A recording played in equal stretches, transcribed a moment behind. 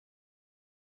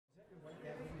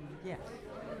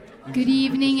Good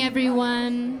evening,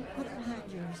 everyone.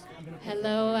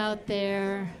 Hello out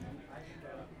there.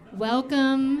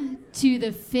 Welcome to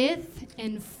the fifth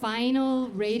and final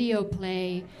radio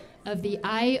play of the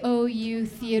IOU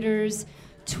Theater's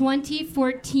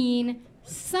 2014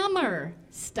 summer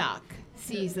stock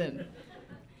season.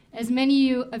 As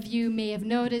many of you may have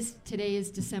noticed, today is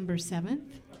December 7th.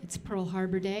 It's Pearl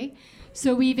Harbor Day.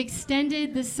 So we've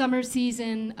extended the summer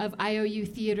season of IOU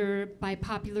Theater by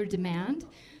popular demand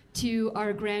to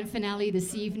our grand finale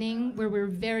this evening, where we're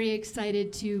very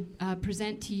excited to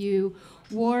present to you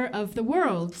War of the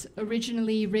Worlds,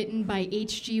 originally written by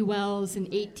H.G. Wells in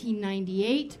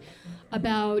 1898,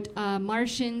 about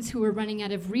Martians who were running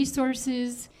out of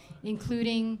resources,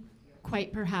 including,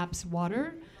 quite perhaps,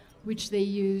 water, which they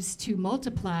use to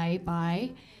multiply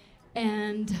by.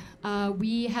 And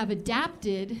we have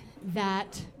adapted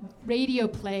that radio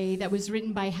play that was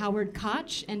written by Howard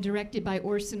Koch and directed by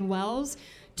Orson Welles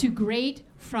to great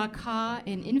fracas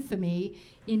and infamy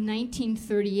in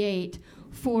 1938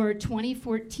 for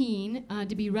 2014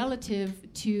 to be relative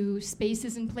to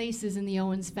Spaces and Places in the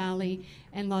Owens Valley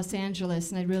and Los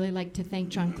Angeles. And I'd really like to thank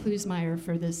John Klusmeyer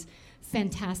for this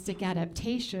fantastic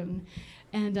adaptation.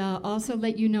 And also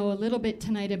let you know a little bit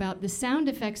tonight about the sound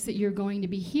effects that you're going to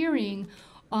be hearing.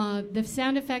 The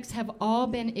sound effects have all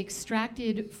been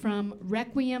extracted from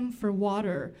Requiem for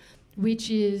Water, which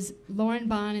is Lauren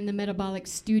Bond and the Metabolic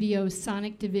Studio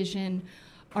Sonic Division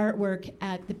artwork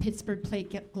at the Pittsburgh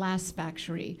Plate Glass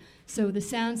Factory. So the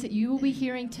sounds that you will be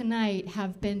hearing tonight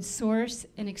have been sourced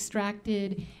and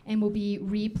extracted and will be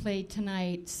replayed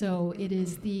tonight. So it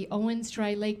is the Owens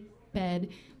Dry Lake bed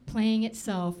playing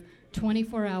itself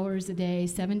 24 hours a day,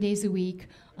 7 days a week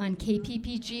on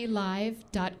kppglive.com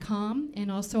and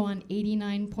also on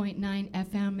 89.9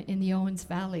 FM in the Owens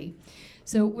Valley.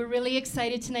 So we're really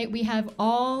excited tonight. We have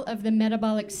all of the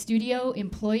Metabolic Studio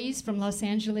employees from Los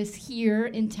Angeles here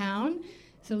in town.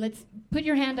 So let's put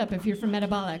your hand up if you're from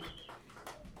Metabolic.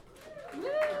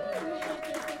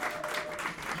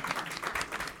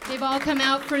 They've all come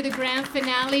out for the grand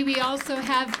finale. We also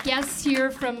have guests here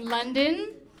from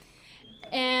London.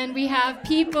 And we have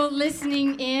people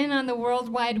listening in on the World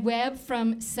Wide Web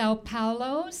from Sao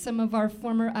Paulo, some of our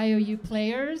former IOU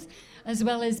players, as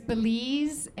well as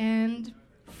Belize and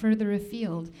further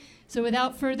afield. So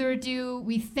without further ado,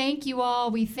 we thank you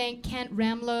all. We thank Kent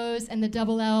Ramlos and the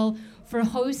Double L for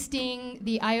hosting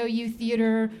the IOU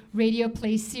Theater radio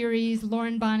play series,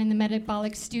 Lauren Bond and the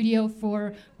Metabolic Studio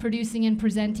for producing and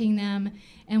presenting them.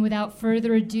 And without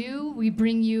further ado, we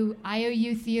bring you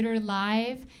IOU Theater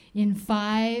live in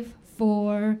 5,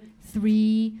 4,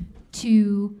 3,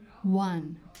 2,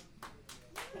 1.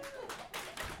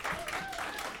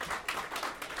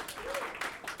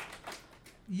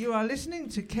 You are listening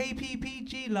to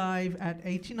KPPG Live at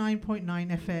 89.9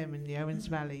 FM in the Owens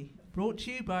Valley, brought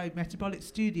to you by Metabolic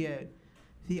Studio.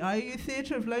 The IOU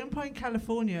Theater of Lone Pine,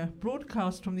 California,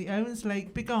 broadcast from the Owens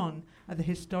Lake Big On at the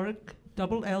historic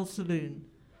Double L Saloon.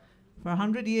 For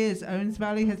 100 years, Owens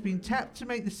Valley has been tapped to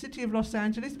make the city of Los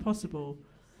Angeles possible.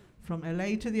 From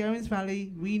LA to the Owens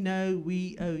Valley, we know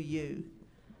we owe you.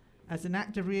 As an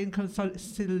act of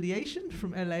reconciliation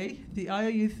from LA, the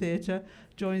IOU Theatre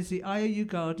joins the IOU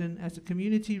Garden as a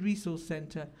community resource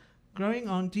centre, growing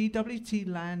on DWT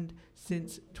land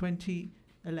since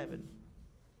 2011.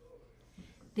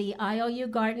 The IOU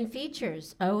Garden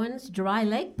features Owens Dry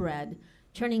Lake bread,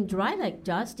 turning dry lake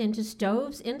dust into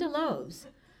stoves into loaves.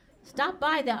 Stop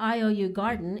by the IOU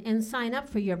Garden and sign up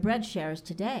for your bread shares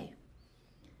today.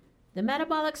 The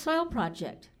Metabolic Soil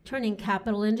Project, turning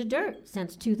capital into dirt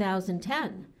since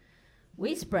 2010.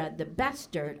 We spread the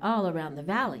best dirt all around the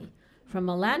valley, from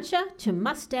Melancha to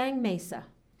Mustang Mesa.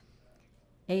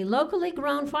 A locally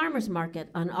grown farmers market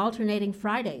on alternating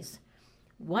Fridays.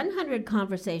 100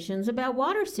 conversations about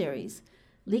water series,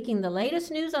 leaking the latest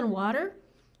news on water,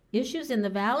 issues in the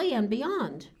valley and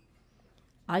beyond.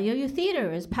 IOU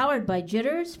Theater is powered by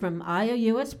Jitters from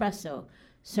IOU Espresso,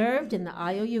 served in the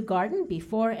IOU Garden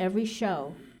before every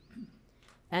show.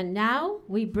 And now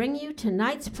we bring you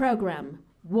tonight's program,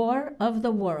 War of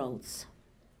the Worlds.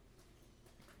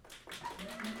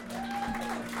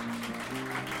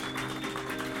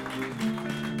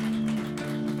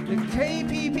 The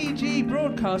KPPG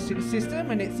broadcasting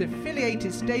system and its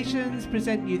affiliated stations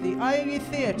present you the IOU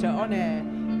Theatre on air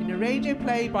in a radio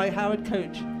play by Howard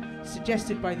Koch,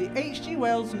 suggested by the H.G.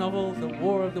 Wells novel The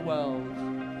War of the Worlds.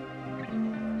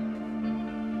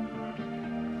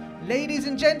 Ladies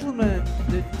and gentlemen,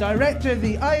 the director of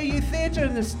the IOU Theatre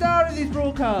and the star of these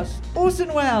broadcasts,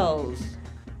 Orson Welles.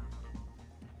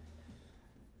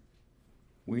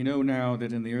 We know now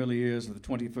that in the early years of the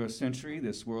 21st century,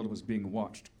 this world was being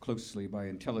watched closely by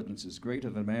intelligences greater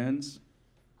than man's,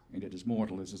 and yet as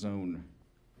mortal as his own.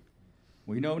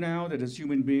 We know now that as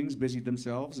human beings busied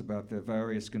themselves about their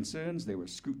various concerns, they were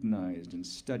scrutinized and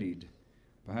studied,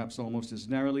 perhaps almost as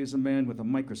narrowly as a man with a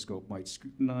microscope might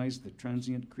scrutinize the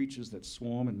transient creatures that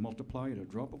swarm and multiply at a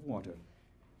drop of water.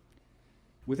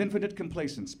 With infinite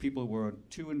complacence, people were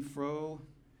to and fro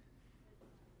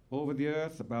over the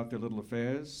earth about their little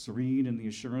affairs, serene in the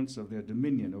assurance of their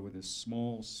dominion over this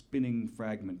small spinning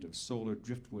fragment of solar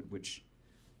driftwood which,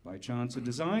 by chance or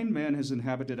design, man has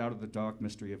inhabited out of the dark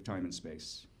mystery of time and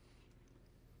space.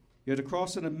 Yet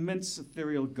across an immense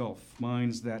ethereal gulf,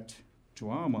 minds that, to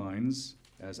our minds,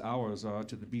 as ours are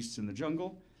to the beasts in the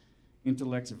jungle,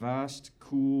 intellects vast,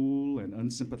 cool, and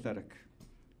unsympathetic,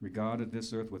 regarded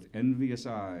this earth with envious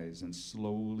eyes and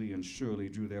slowly and surely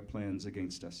drew their plans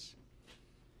against us.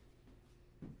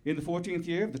 In the 14th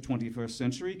year of the 21st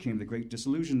century came the Great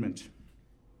Disillusionment.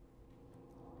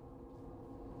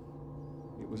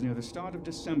 It was near the start of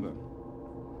December.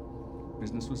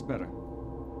 Business was better.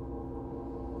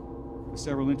 The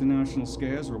several international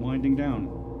scares were winding down.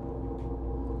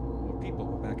 More people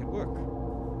were back at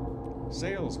work.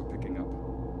 Sales were picking up.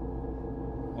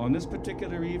 On this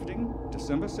particular evening,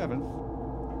 December 7th,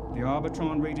 the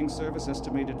Arbitron rating service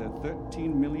estimated that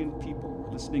 13 million people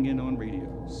were listening in on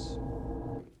radios.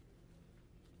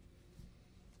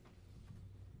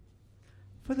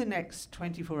 For the next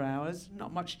 24 hours,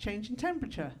 not much change in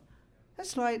temperature. A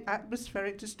slight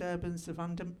atmospheric disturbance of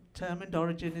undetermined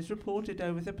origin is reported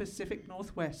over the Pacific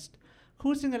Northwest,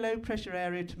 causing a low-pressure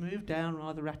area to move down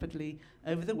rather rapidly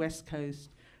over the west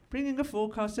coast, bringing a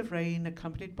forecast of rain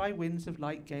accompanied by winds of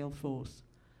light gale force.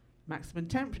 Maximum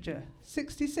temperature,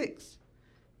 66.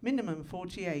 Minimum,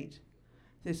 48.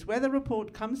 This weather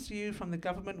report comes to you from the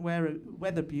Government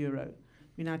Weather Bureau.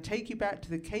 We now take you back to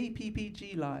the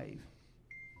KPPG Live.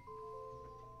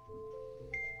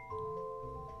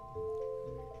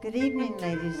 Good evening,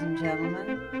 ladies and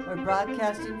gentlemen. We're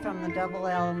broadcasting from the Double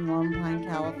L in Lone Pine,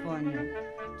 California.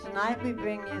 Tonight we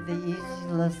bring you the easy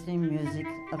listening music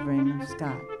of Raymond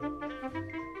Scott.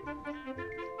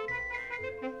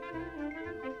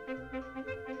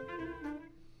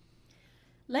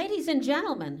 Ladies and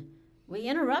gentlemen, we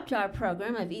interrupt our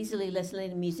program of easily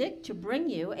listening music to bring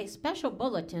you a special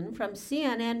bulletin from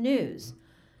CNN News.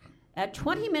 At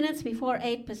 20 minutes before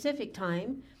 8 Pacific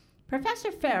Time,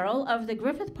 Professor Farrell of the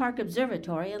Griffith Park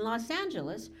Observatory in Los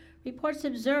Angeles reports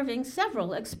observing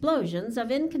several explosions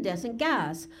of incandescent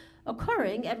gas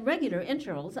occurring at regular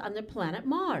intervals on the planet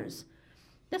Mars.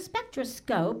 The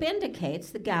spectroscope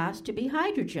indicates the gas to be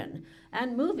hydrogen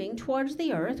and moving towards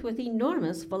the Earth with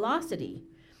enormous velocity.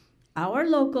 Our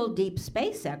local deep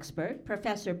space expert,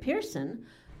 Professor Pearson,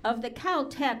 of the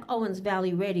Caltech Owens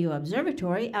Valley Radio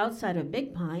Observatory outside of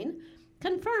Big Pine,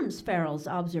 confirms Farrell's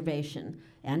observation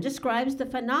and describes the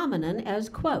phenomenon as,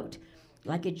 quote,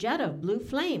 like a jet of blue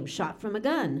flame shot from a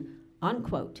gun,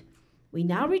 unquote. We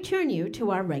now return you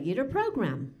to our regular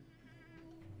program.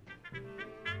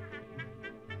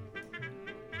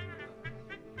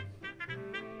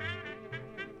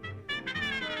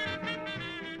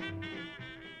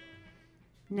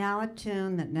 Now a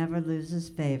tune that never loses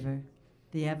favor,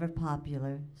 the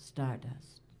ever-popular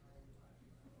Stardust.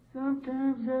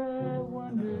 Sometimes I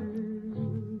wonder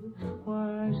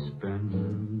why I spend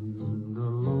the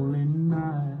lonely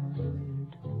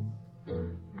night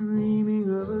dreaming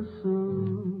of a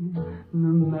song. The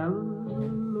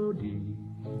melody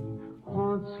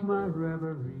haunts my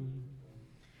reverie.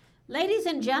 Ladies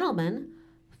and gentlemen,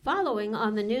 following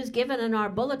on the news given in our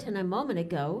bulletin a moment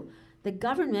ago, the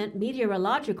Government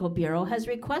Meteorological Bureau has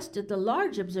requested the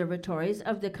large observatories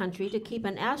of the country to keep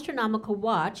an astronomical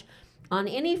watch on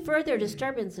any further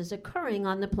disturbances occurring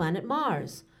on the planet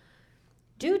Mars.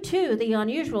 Due to the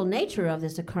unusual nature of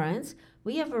this occurrence,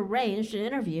 we have arranged an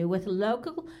interview with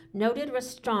local noted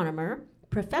astronomer,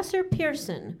 Professor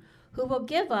Pearson, who will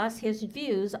give us his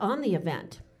views on the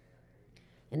event.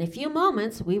 In a few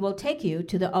moments, we will take you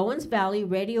to the Owens Valley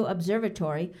Radio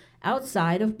Observatory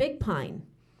outside of Big Pine.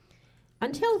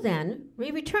 Until then, we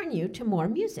return you to more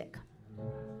music.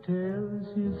 Tells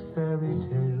his fairy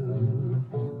tale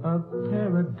of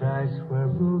paradise where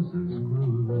roses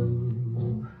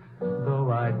grew,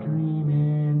 though I dream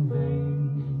in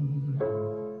vain.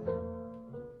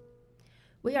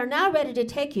 We are now ready to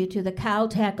take you to the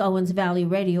Caltech Owens Valley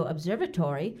Radio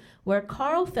Observatory, where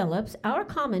Carl Phillips, our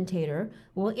commentator,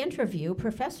 will interview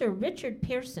Professor Richard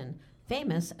Pearson,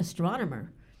 famous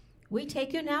astronomer. We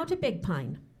take you now to Big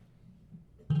Pine.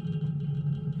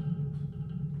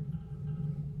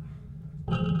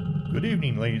 Good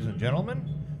evening, ladies and gentlemen.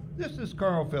 This is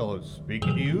Carl Phillips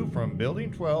speaking to you from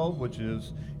Building 12, which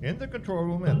is in the control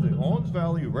room at the Owens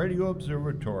Valley Radio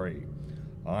Observatory.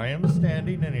 I am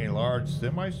standing in a large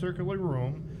semicircular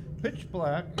room, pitch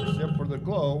black except for the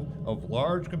glow of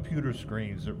large computer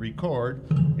screens that record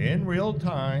in real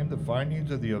time the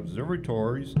findings of the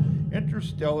observatory's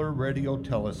interstellar radio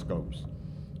telescopes.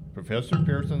 Professor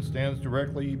Pearson stands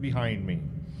directly behind me,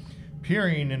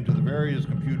 peering into the various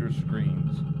computer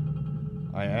screens.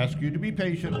 I ask you to be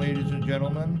patient, ladies and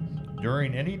gentlemen,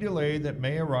 during any delay that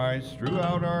may arise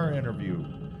throughout our interview.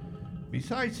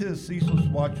 Besides his ceaseless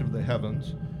watch of the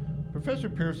heavens, Professor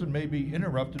Pearson may be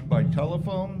interrupted by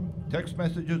telephone, text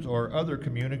messages, or other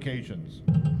communications.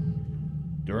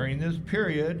 During this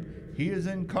period, he is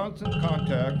in constant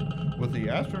contact with the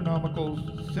astronomical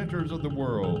centers of the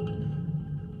world.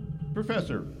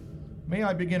 Professor, may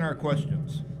I begin our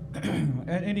questions?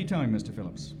 At any time, Mr.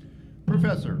 Phillips.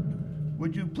 Professor,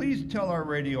 would you please tell our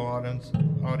radio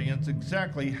audience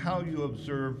exactly how you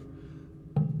observe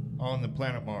on the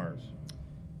planet Mars?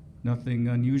 Nothing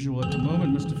unusual at the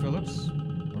moment, Mr. Phillips.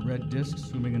 A red disk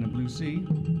swimming in a blue sea,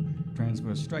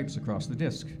 transverse stripes across the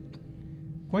disk.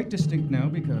 Quite distinct now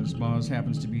because Mars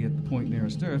happens to be at the point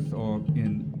nearest Earth, or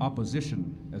in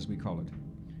opposition, as we call it.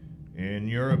 In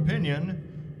your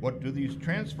opinion, what do these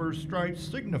transverse stripes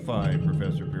signify,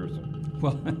 Professor Pearson?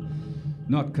 Well,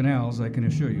 not canals, I can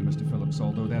assure you, Mr. Phillips,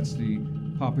 although that's the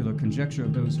popular conjecture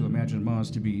of those who imagine Mars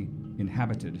to be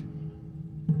inhabited.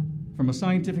 From a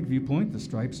scientific viewpoint, the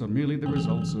stripes are merely the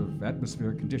results of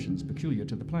atmospheric conditions peculiar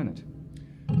to the planet.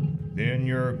 Then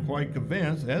you're quite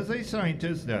convinced, as a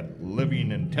scientist, that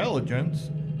living intelligence,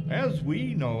 as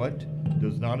we know it,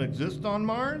 does not exist on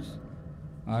Mars?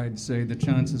 I'd say the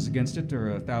chances against it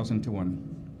are 1,000 to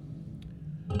 1.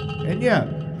 And yet,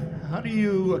 how do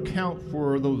you account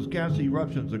for those gas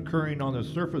eruptions occurring on the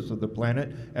surface of the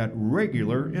planet at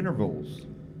regular intervals?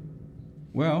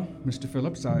 Well, Mr.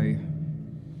 Phillips, I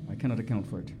cannot account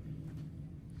for it.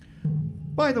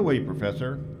 By the way,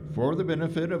 Professor, for the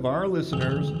benefit of our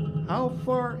listeners, how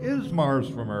far is Mars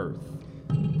from Earth?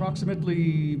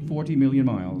 Approximately 40 million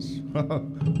miles.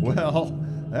 Well,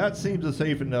 that seems a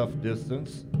safe enough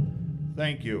distance.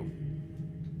 Thank you.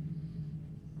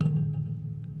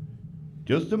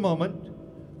 Just a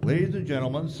moment. Ladies and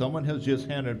gentlemen, someone has just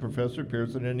handed Professor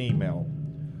Pearson an email.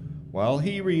 While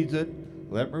he reads it,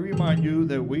 let me remind you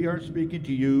that we are speaking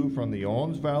to you from the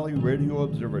Owens Valley Radio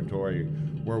Observatory,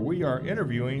 where we are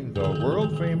interviewing the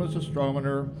world-famous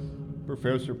astronomer,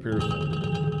 Professor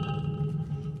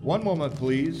Pearson. One moment,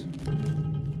 please.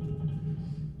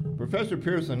 Professor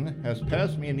Pearson has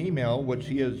passed me an email which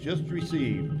he has just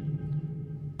received.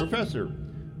 Professor,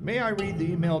 may I read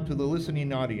the email to the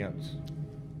listening audience?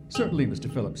 Certainly, Mr.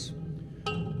 Phillips.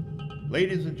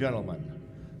 Ladies and gentlemen,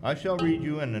 I shall read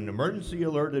you an emergency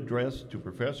alert address to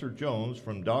Professor Jones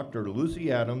from Dr.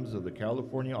 Lucy Adams of the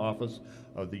California Office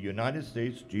of the United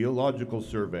States Geological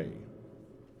Survey.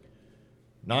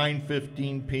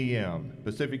 9:15 p.m.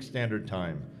 Pacific Standard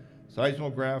Time.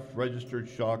 Seismograph registered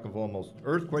shock of almost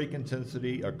earthquake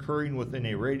intensity occurring within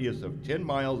a radius of 10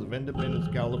 miles of Independence,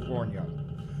 California.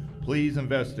 Please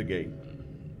investigate.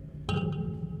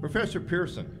 Professor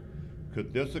Pearson,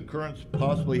 could this occurrence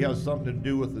possibly have something to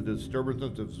do with the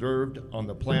disturbances observed on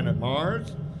the planet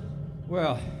Mars?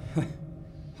 Well,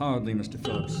 hardly, Mr.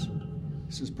 Phillips.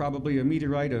 This is probably a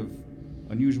meteorite of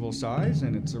unusual size,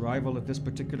 and its arrival at this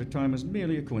particular time is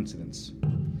merely a coincidence.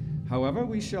 However,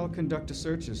 we shall conduct a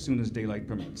search as soon as daylight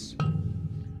permits.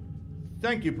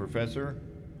 Thank you, Professor.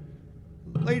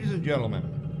 Ladies and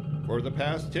gentlemen, for the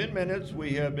past 10 minutes,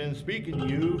 we have been speaking to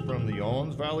you from the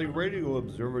Owens Valley Radio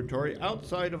Observatory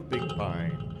outside of Big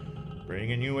Pine,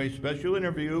 bringing you a special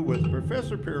interview with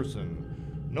Professor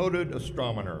Pearson, noted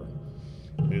astronomer.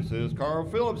 This is Carl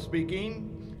Phillips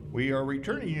speaking. We are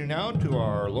returning you now to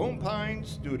our Lone Pine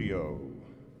studio.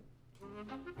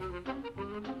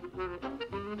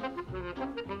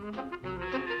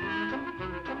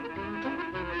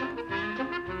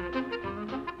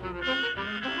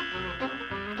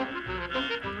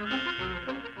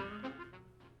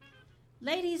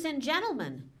 Ladies and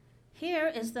gentlemen, here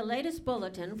is the latest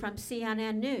bulletin from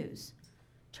CNN News.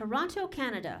 Toronto,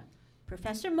 Canada.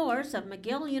 Professor Morse of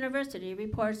McGill University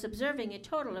reports observing a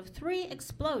total of 3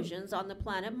 explosions on the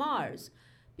planet Mars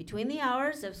between the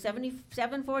hours of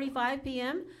 7:45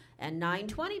 p.m. and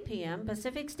 9:20 p.m.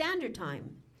 Pacific Standard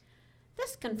Time.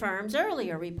 This confirms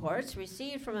earlier reports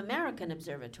received from American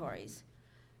observatories.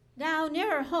 Now,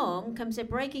 nearer home comes a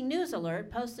breaking news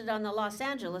alert posted on the Los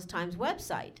Angeles Times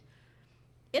website.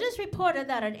 It is reported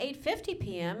that at 8:50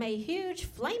 p.m., a huge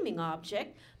flaming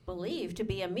object believed to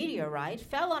be a meteorite,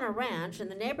 fell on a ranch in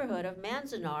the neighborhood of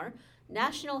Manzanar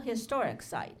National Historic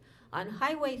Site on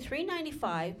Highway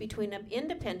 395 between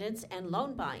Independence and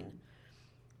Lone Pine.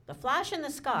 The flash in the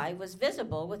sky was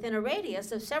visible within a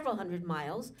radius of several hundred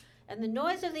miles, and the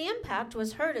noise of the impact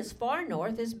was heard as far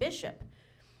north as Bishop.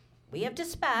 We have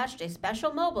dispatched a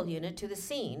special mobile unit to the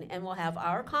scene and will have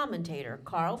our commentator,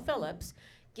 Carl Phillips,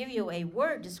 give you a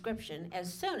word description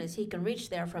as soon as he can reach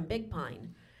there from Big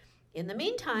Pine. In the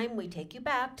meantime, we take you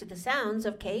back to the sounds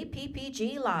of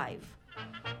KPPG Live.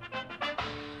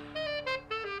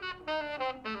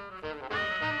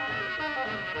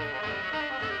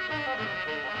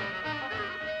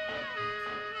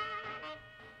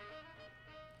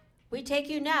 We take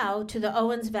you now to the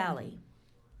Owens Valley.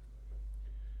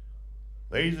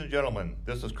 Ladies and gentlemen,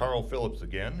 this is Carl Phillips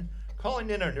again, calling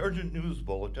in an urgent news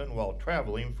bulletin while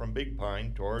traveling from Big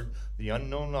Pine toward the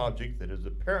unknown object that has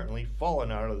apparently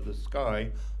fallen out of the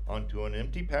sky onto an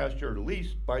empty pasture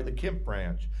leased by the Kemp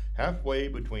Ranch, halfway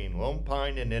between Lone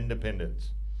Pine and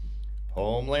Independence.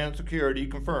 Homeland Security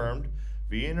confirmed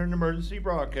via an emergency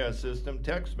broadcast system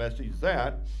text message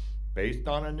that, based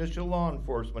on initial law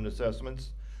enforcement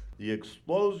assessments, the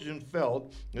explosion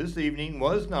felt this evening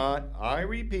was not, I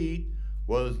repeat,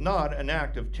 was not an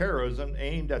act of terrorism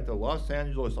aimed at the Los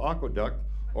Angeles Aqueduct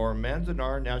or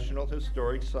Manzanar National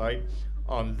Historic Site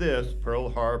on this Pearl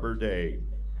Harbor Day.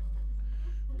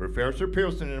 Professor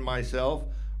Pearson and myself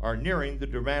are nearing the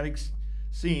dramatic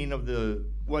scene of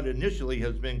what initially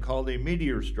has been called a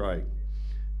meteor strike,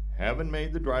 having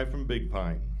made the drive from Big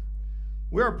Pine.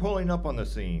 We are pulling up on the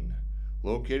scene,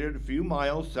 located a few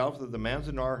miles south of the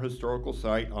Manzanar Historical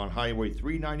Site on Highway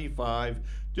 395,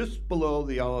 just below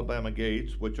the Alabama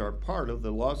Gates, which are part of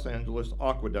the Los Angeles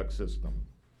Aqueduct system.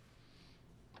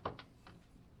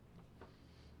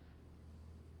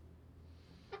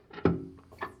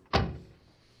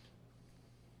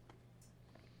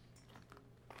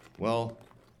 Well,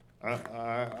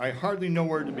 I hardly know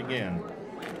where to begin.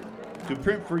 To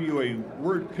print for you a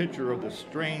word picture of the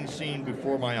strange scene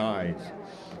before my eyes,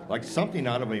 like something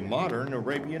out of a modern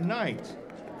Arabian Nights.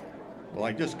 Well,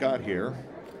 I just got here.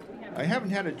 I haven't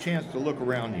had a chance to look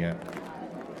around yet.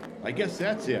 I guess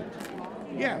that's it.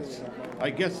 Yes, I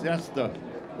guess that's the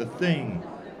thing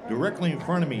directly in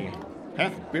front of me,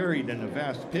 half buried in a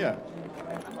vast pit.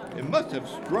 It must have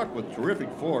struck with terrific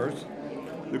force.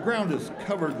 The ground is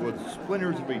covered with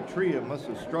splinters of a tree it must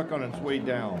have struck on its way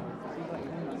down.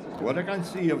 What I can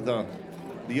see of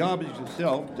the object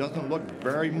itself doesn't look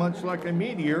very much like a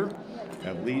meteor,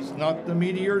 at least not the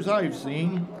meteors I've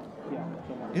seen.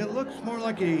 It looks more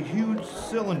like a huge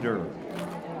cylinder.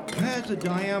 It has a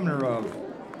diameter of,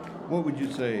 what would you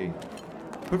say?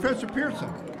 Professor Pearson.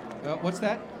 What's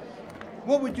that?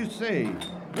 What would you say?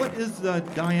 What is the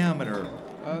diameter?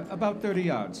 About 30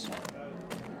 yards.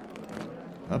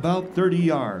 About 30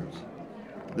 yards.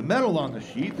 The metal on the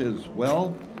sheath is,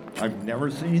 well, I've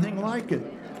never seen anything like it.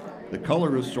 The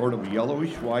color is sort of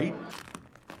yellowish white.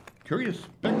 Curious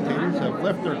spectators have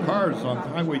left their cars on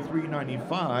Highway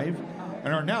 395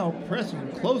 and are now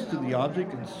pressing close to the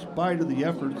object in spite of the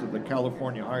efforts of the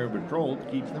California Highway Patrol to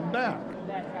keep them back.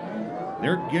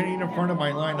 They're getting in front of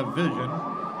my line of vision,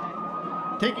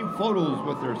 taking photos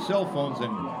with their cell phones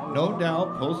and no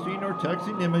doubt posting or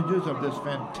texting images of this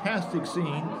fantastic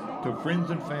scene to friends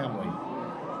and family.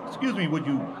 Excuse me, would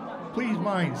you please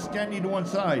mind standing to one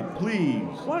side, please?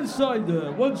 One side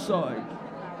there, one side.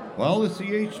 While the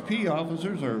CHP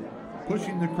officers are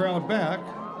pushing the crowd back,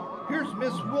 here's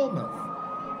Miss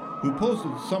Wilmoth, who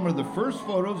posted some of the first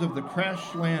photos of the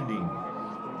crash landing.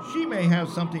 She may have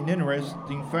something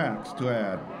interesting facts to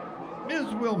add. Ms.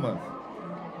 Wilmoth,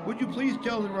 would you please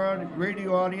tell the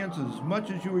radio audience as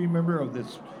much as you remember of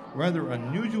this rather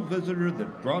unusual visitor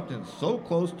that dropped in so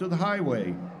close to the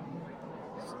highway?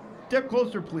 Step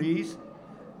closer, please.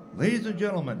 Ladies and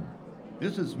gentlemen,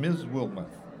 this is Ms. Wilmoth.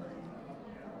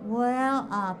 Well,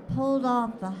 I pulled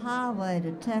off the highway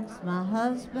to text my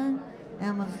husband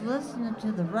and was listening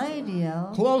to the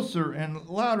radio. Closer and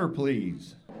louder,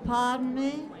 please. Pardon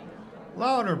me?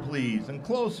 Louder, please, and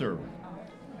closer.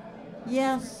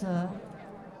 Yes, sir.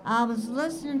 I was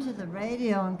listening to the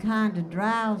radio and kind of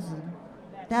drowsing.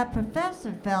 That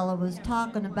professor fellow was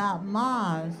talking about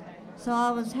Mars, so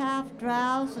I was half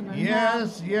drowsing and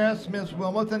Yes, Miss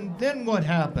Wilmoth, and then what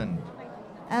happened?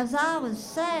 As I was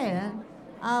saying,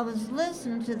 I was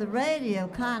listening to the radio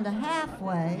kind of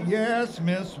halfway. Yes,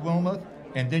 Miss Wilmoth,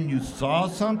 and then you saw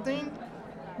something?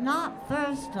 Not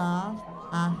first off,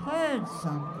 I heard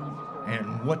something.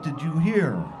 And what did you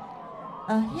hear?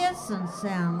 A hissing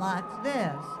sound like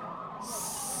this.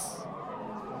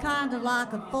 kind of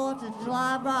like a 4th of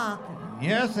July rocket.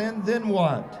 Yes, and then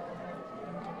what?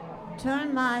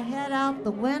 Turned my head out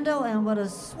the window and would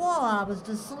have swore I was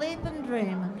just sleeping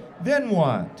dreaming. Then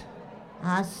what?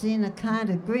 I seen a kind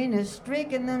of greenish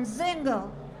streak and then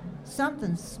zingo.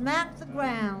 Something smacked the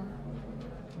ground,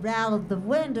 rattled the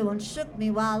window and shook me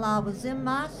while I was in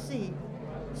my seat.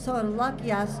 Sort of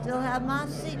lucky I still had my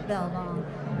seatbelt on.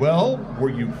 Well, were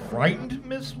you frightened,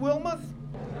 Miss Wilmoth?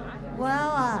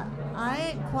 Well, I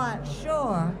ain't quite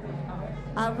sure.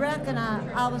 I reckon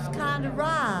I was kind of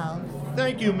riled.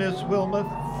 Thank you, Miss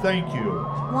Wilmoth. Thank you.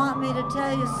 Want me to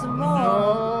tell you some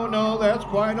more? No, that's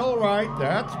quite all right.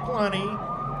 That's plenty.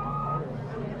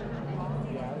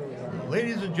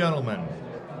 Ladies and gentlemen,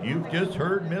 you've just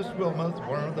heard Miss Wilmoth,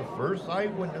 one of the first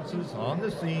eyewitnesses on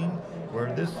the scene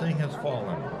where this thing has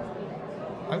fallen.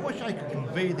 I wish I could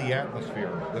convey the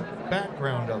atmosphere, the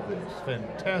background of this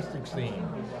fantastic scene.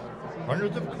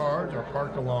 Hundreds of cars are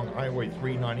parked along Highway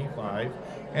 395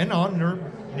 and on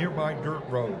nearby dirt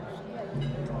roads.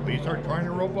 Police are trying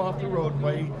to rope off the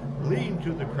roadway leading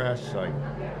to the crash site,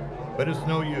 but it's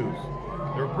no use.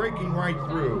 They're breaking right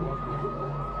through.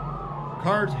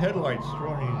 Car's headlights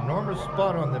throw an enormous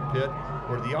spot on the pit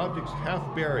where the object's half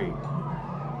buried.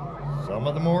 Some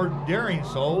of the more daring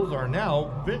souls are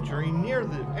now venturing near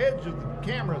the edge of the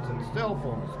cameras and cell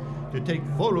phones to take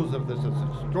photos of this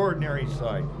extraordinary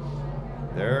sight.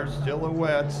 Their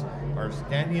silhouettes are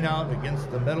standing out against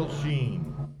the metal sheen.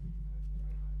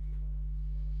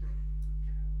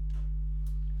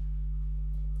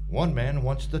 One man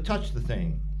wants to touch the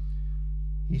thing.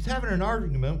 He's having an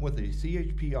argument with a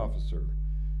CHP officer.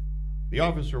 The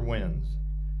officer wins.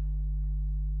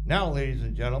 Now, ladies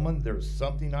and gentlemen, there's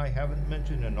something I haven't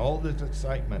mentioned in all this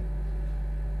excitement,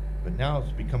 but now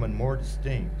it's becoming more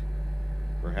distinct.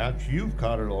 Perhaps you've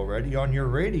caught it already on your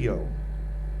radio.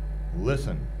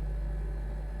 Listen.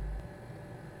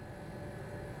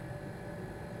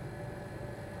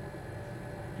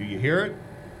 Do you hear it?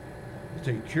 It's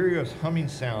a curious humming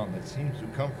sound that seems to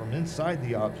come from inside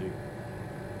the object.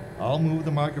 I'll move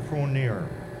the microphone nearer.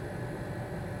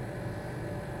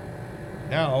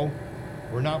 Now,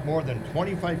 we're not more than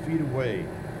 25 feet away.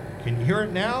 Can you hear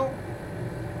it now?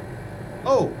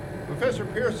 Oh, Professor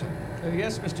Pearson.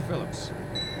 Yes, Mr. Phillips.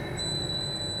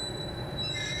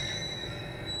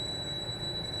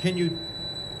 Can you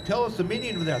tell us the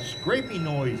meaning of that scraping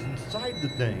noise inside the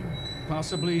thing?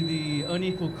 Possibly the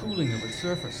unequal cooling of its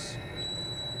surface.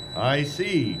 I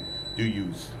see. Do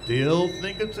you still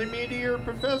think it's a meteor,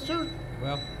 Professor?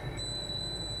 Well,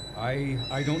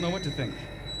 I don't know what to think.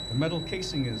 The metal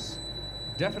casing is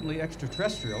definitely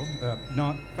extraterrestrial,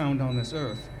 not found on this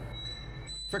Earth.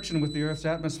 Friction with the Earth's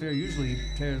atmosphere usually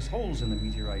tears holes in the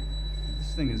meteorite.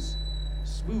 This thing is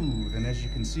smooth and, as you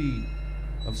can see,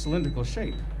 of cylindrical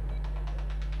shape.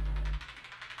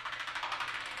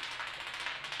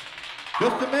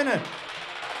 Just a minute.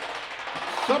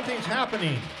 Something's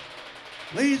happening.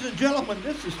 Ladies and gentlemen,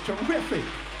 this is terrific.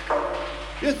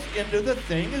 This end of the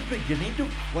thing is beginning to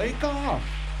flake off.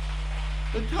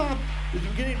 The top is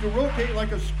beginning to rotate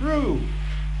like a screw.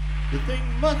 The thing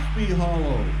must be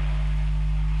hollow.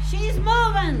 She's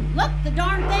moving. Look, the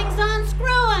darn thing's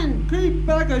unscrewing. Keep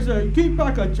back, I say. Keep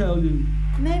back, I tell you.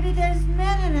 Maybe there's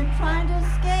men in it trying to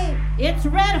escape. It's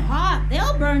red hot.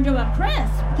 They'll burn to a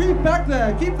crisp. Keep back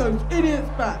there. Keep those idiots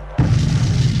back.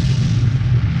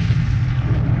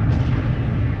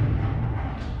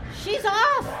 She's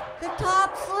off. The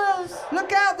top's loose.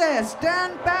 Look out there,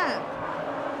 stand back.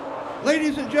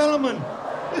 Ladies and gentlemen,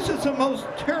 this is the most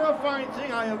terrifying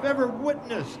thing I have ever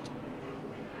witnessed.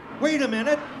 Wait a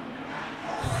minute.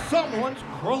 Someone's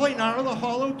crawling out of the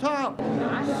hollow top.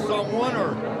 Someone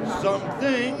or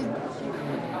something.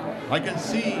 I can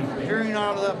see peering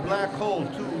out of that black hole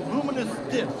two luminous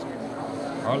discs.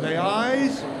 Are they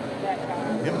eyes?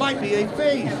 It might be a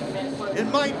face. It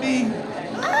might be...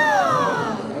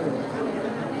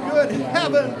 Good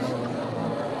heavens!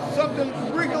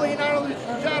 Something's wriggling out of the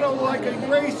shadow like a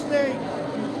gray snake.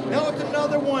 Now it's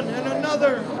another one and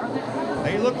another.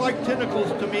 They look like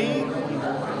tentacles to me.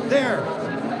 There,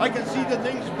 I can see the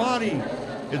thing's body.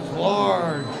 It's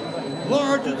large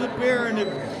as a bear, and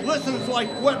it glistens like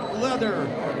wet leather.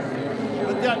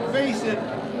 But that face,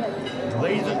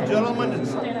 ladies and gentlemen,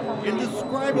 it's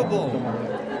indescribable.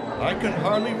 I can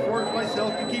hardly force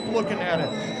myself to keep looking at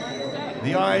it.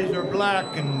 The eyes are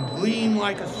black and gleam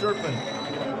like a serpent.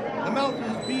 The mouth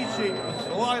is V-shaped with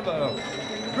saliva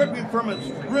dripping from its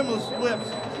rimless lips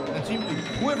and seems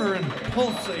to quiver and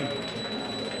pulsate.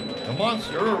 The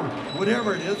monster, or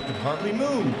whatever it is, can hardly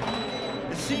move.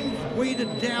 It seems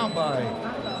weighted down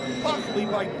possibly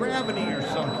by gravity or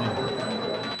something.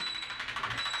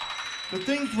 The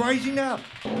thing's rising up.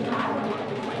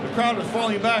 The crowd is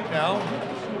falling back now.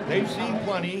 They've seen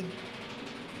plenty.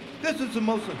 This is the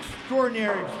most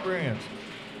extraordinary experience.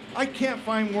 I can't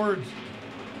find words.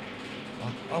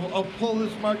 I'll pull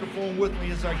this microphone with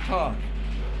me as I talk.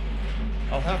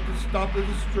 I'll have to stop the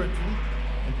restriction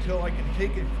until I can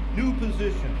take a new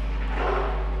position.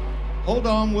 Hold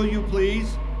on, will you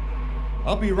please?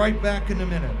 I'll be right back in a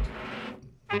minute.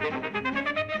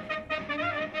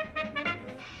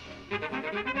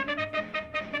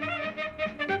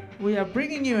 We are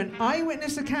bringing you an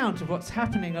eyewitness account of what's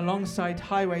happening alongside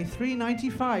Highway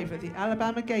 395 at the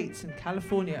Alabama Gates in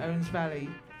California, Owens Valley.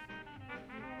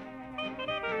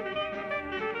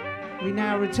 We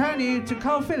now return you to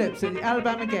Carl Phillips at the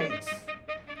Alabama Gates.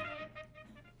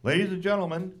 Ladies and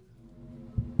gentlemen,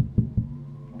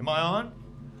 am I on?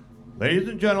 Ladies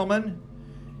and gentlemen,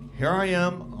 here I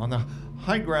am on the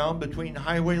high ground between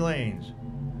highway lanes.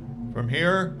 From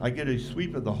here, I get a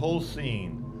sweep of the whole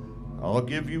scene. I'll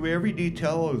give you every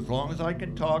detail as long as I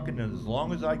can talk and as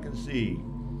long as I can see.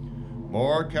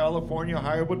 More California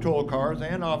Highway Patrol cars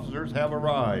and officers have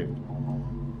arrived.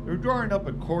 They're drawing up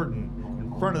a cordon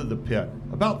in front of the pit,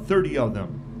 about 30 of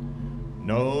them.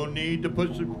 No need to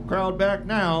push the crowd back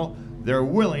now. They're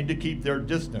willing to keep their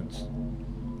distance.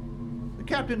 The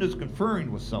captain is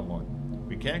conferring with someone.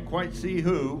 We can't quite see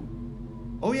who.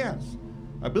 Oh yes,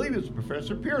 I believe it's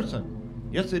Professor Pearson.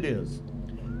 Yes, it is.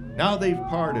 Now they've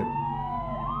parted.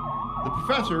 The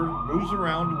professor moves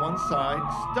around to one side,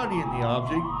 studying the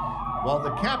object, while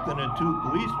the captain and two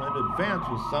policemen advance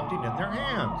with something in their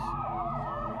hands.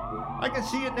 I can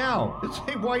see it now. It's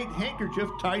a white handkerchief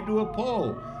tied to a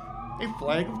pole, a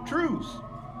flag of truce.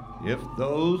 If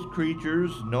those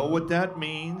creatures know what that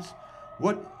means,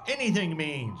 what anything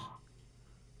means.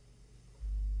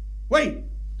 Wait!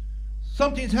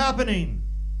 Something's happening!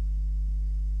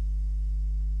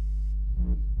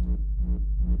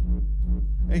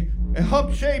 A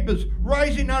hub shape is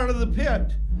rising out of the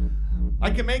pit. I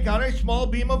can make out a small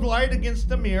beam of light against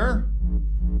the mirror.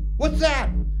 What's that?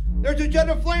 There's a jet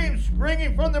of flame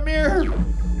springing from the mirror,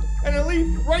 and it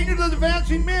leaps right into the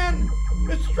advancing men.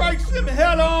 It strikes them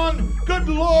head on. Good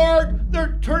Lord,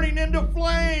 they're turning into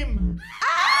flame.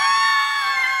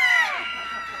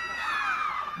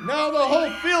 Now the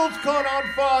whole field's caught on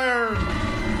fire.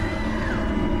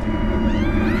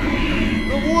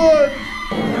 The woods.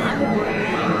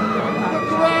 The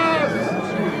grass.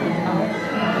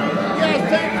 Gas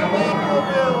tanks of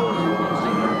automobiles.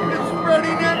 It's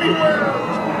spreading everywhere.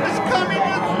 It's coming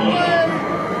this way.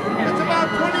 It's about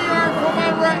 20 yards from my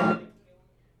right.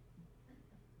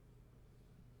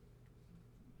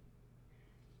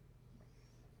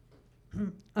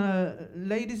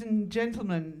 Ladies and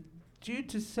gentlemen, due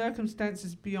to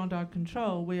circumstances beyond our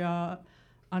control, we are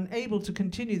unable to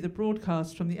continue the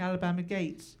broadcast from the Alabama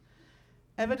Gates.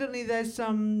 Evidently, there's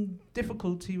some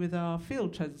difficulty with our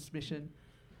field transmission.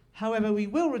 However, we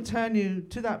will return you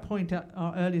to that point at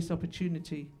our earliest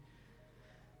opportunity.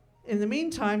 In the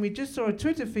meantime, we just saw a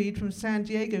Twitter feed from San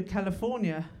Diego,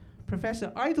 California.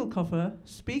 Professor Eidelkoffer,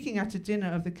 speaking at a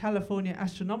dinner of the California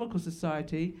Astronomical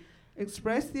Society,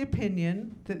 expressed the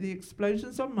opinion that the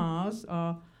explosions on Mars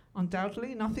are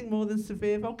undoubtedly nothing more than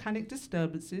severe volcanic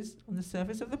disturbances on the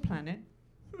surface of the planet.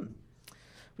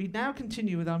 We now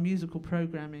continue with our musical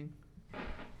programming.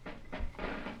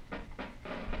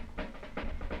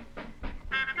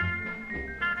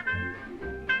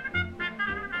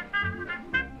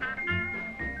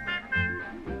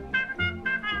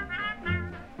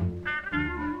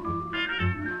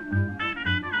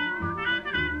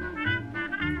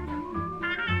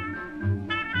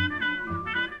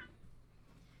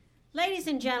 Ladies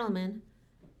and gentlemen,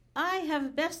 I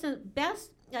have just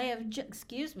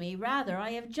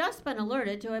been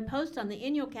alerted to a post on the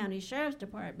Inyo County Sheriff's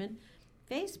Department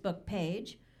Facebook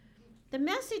page. The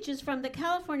message is from the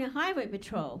California Highway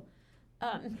Patrol.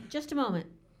 Just a moment.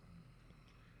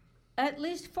 At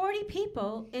least 40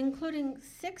 people, including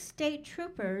 6 state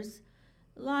troopers,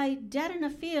 lie dead in a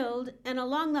field and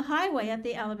along the highway at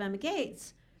the Alabama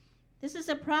Gates. This is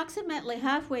approximately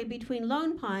halfway between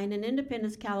Lone Pine and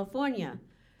Independence, California.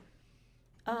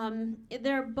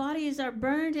 Their bodies are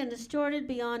burned and distorted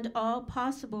beyond all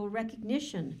possible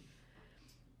recognition.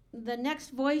 The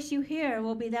next voice you hear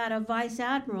will be that of Vice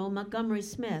Admiral Montgomery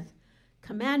Smith,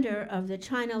 commander of the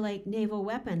China Lake Naval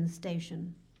Weapons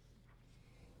Station.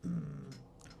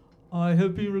 I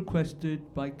have been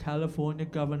requested by California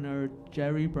Governor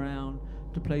Jerry Brown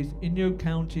to place Inyo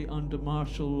County under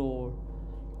martial law.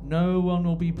 No one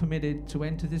will be permitted to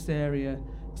enter this area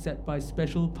except by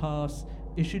special pass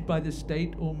issued by the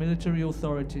state or military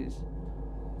authorities.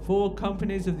 4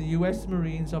 companies of the U.S.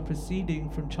 Marines are proceeding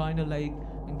from China Lake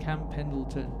and Camp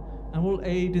Pendleton and will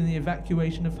aid in the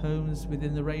evacuation of homes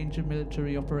within the range of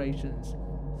military operations.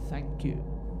 Thank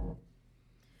you.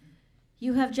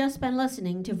 You have just been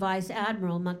listening to Vice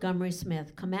Admiral Montgomery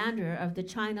Smith, commander of the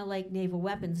China Lake Naval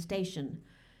Weapons Station.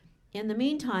 In the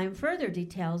meantime, further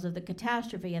details of the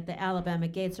catastrophe at the Alabama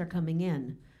Gates are coming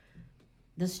in.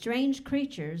 The strange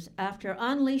creatures, after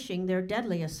unleashing their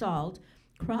deadly assault,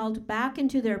 crawled back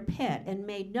into their pit and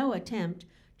made no attempt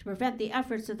to prevent the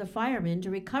efforts of the firemen to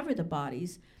recover the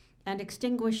bodies and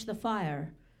extinguish the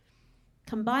fire.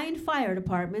 Combined fire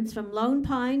departments from Lone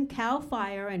Pine, Cal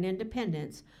Fire, and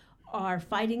Independence are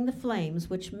fighting the flames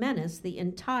which menace the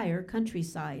entire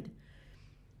countryside.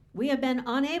 We have been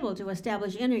unable to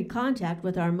establish any contact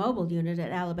with our mobile unit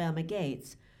at Alabama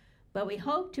Gates, but we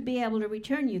hope to be able to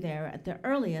return you there at the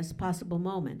earliest possible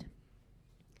moment.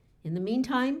 In the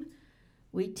meantime,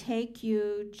 we take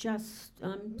you just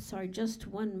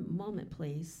one moment,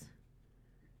 please.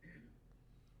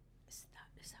 Is that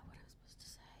what I'm supposed to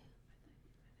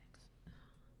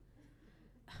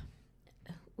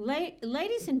say?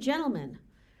 Ladies and gentlemen,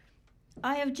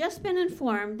 I have just been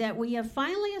informed that we have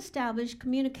finally established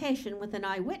communication with an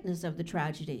eyewitness of the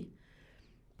tragedy.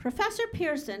 Professor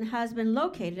Pearson has been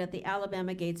located at the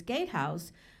Alabama Gates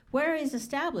Gatehouse, where he has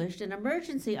established an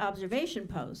emergency observation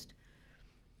post.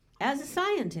 As a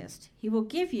scientist, he will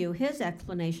give you his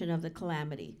explanation of the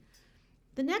calamity.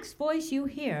 The next voice you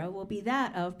hear will be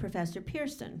that of Professor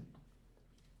Pearson.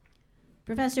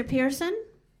 Professor Pearson?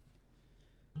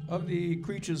 Of the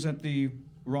creatures at the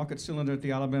rocket cylinder at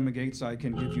the Alabama Gates, I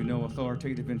can give you no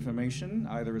authoritative information,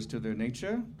 either as to their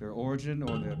nature, their origin,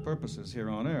 or their purposes here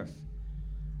on Earth.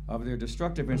 Of their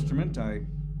destructive instrument, I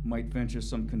might venture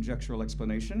some conjectural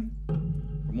explanation.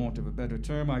 For want of a better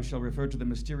term, I shall refer to the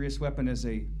mysterious weapon as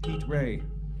a heat ray.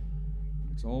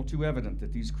 It's all too evident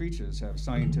that these creatures have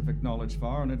scientific knowledge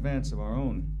far in advance of our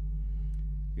own.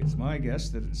 It's my guess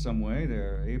that in some way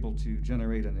they're able to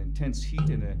generate an intense heat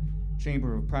in a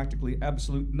chamber of practically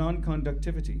absolute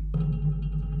non-conductivity.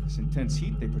 This intense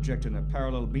heat they project in a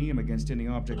parallel beam against any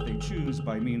object they choose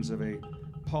by means of a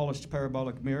polished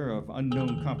parabolic mirror of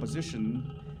unknown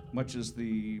composition, much as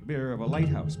the mirror of a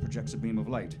lighthouse projects a beam of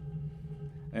light.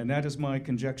 And that is my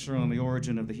conjecture on the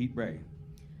origin of the heat ray.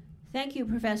 Thank you,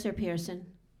 Professor Pearson.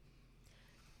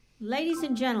 Ladies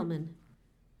and gentlemen,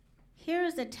 here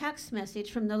is a text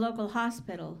message from the local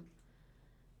hospital.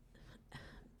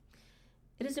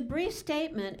 It is a brief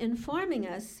statement informing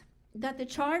us that the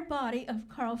charred body of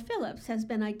Carl Phillips has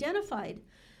been identified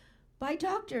by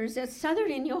doctors at Southern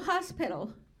Inyo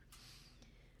Hospital.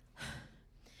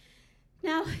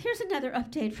 Now, here's another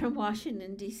update from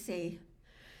Washington, D.C.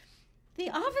 The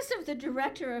Office of the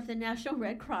Director of the National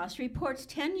Red Cross reports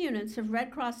 10 units of Red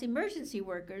Cross emergency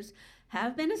workers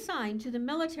have been assigned to the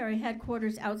military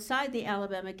headquarters outside the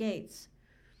Alabama Gates.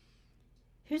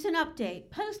 Here's an update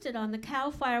posted on the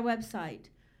CAL FIRE website.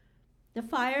 The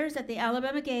fires at the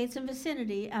Alabama Gates and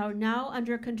vicinity are now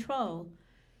under control.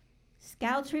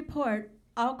 Scouts report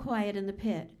all quiet in the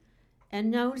pit and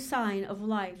no sign of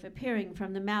life appearing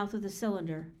from the mouth of the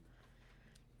cylinder.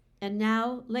 And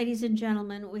now, ladies and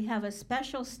gentlemen, we have a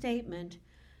special statement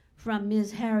from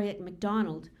Ms. Harriet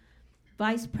McDonald,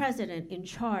 Vice President in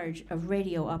charge of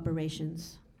radio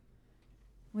operations.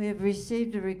 We have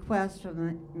received a request from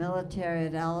the military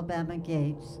at Alabama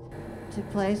Gates to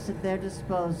place at their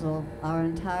disposal our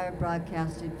entire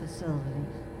broadcasting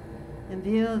facilities. In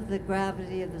view of the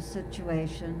gravity of the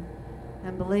situation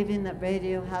and believing that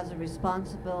radio has a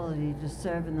responsibility to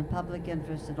serve in the public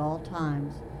interest at all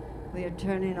times, we are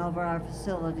turning over our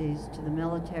facilities to the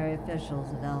military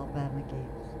officials at Alabama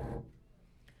Gates.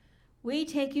 We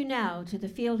take you now to the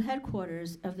field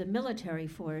headquarters of the military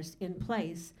force in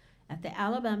place at the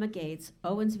Alabama Gates,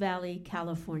 Owens Valley,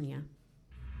 California.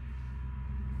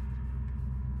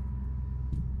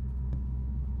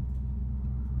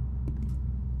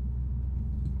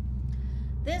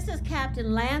 This is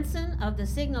Captain Lanson of the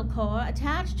Signal Corps,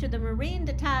 attached to the Marine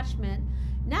Detachment,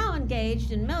 now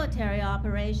engaged in military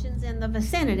operations in the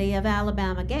vicinity of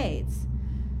Alabama Gates.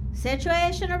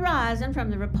 Situation arising from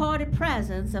the reported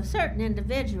presence of certain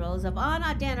individuals of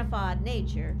unidentified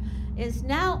nature is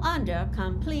now under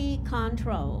complete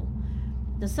control.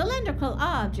 The cylindrical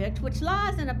object, which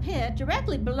lies in a pit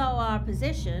directly below our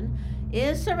position,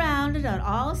 is surrounded on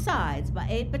all sides by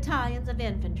 8 battalions of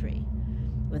infantry,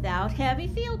 without heavy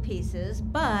field pieces,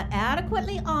 but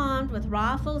adequately armed with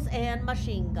rifles and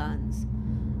machine guns.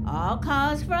 All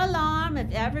cause for alarm,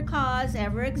 if every cause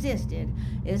ever existed,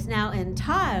 is now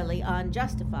entirely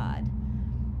unjustified.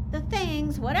 The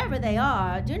things, whatever they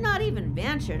are, do not even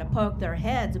venture to poke their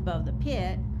heads above the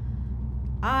pit.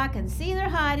 I can see their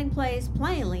hiding place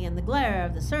plainly in the glare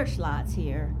of the searchlights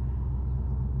here.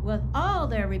 With all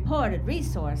their reported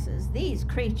resources, these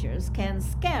creatures can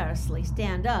scarcely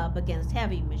stand up against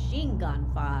heavy machine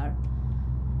gun fire.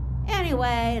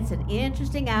 Anyway, it's an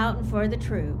interesting outing for the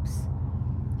troops.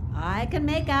 I can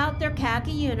make out their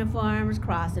khaki uniforms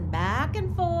crossing back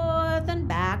and forth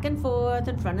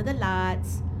in front of the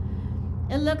lights.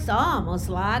 It looks almost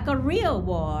like a real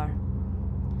war.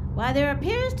 Why, there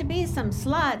appears to be some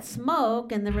slight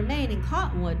smoke in the remaining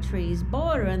cottonwood trees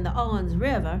bordering the Owens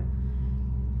River.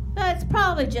 But it's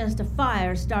probably just a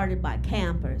fire started by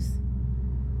campers.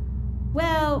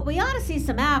 Well, we ought to see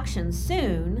some action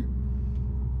soon.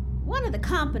 One of the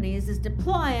companies is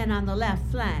deploying on the left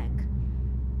flank.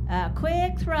 A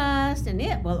quick thrust and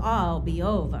it will all be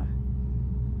over.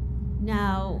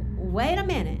 Now, wait a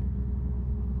minute.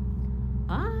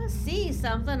 I see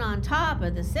something on top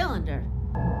of the cylinder.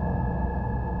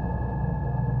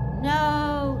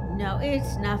 No,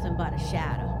 it's nothing but a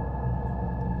shadow.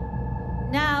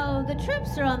 Now, the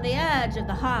troops are on the edge of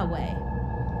the highway.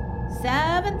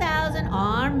 7,000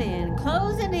 armed men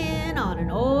closing in on an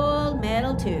old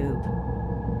metal tube.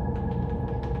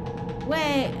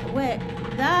 Wait,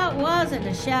 that wasn't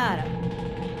a shadow.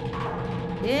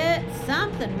 It's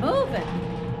something moving.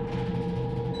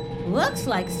 Looks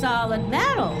like solid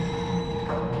metal.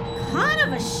 Kind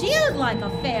of a shield-like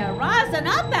affair rising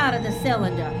up out of the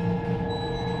cylinder.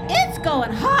 It's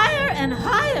going higher and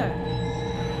higher.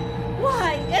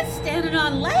 Why, it's standing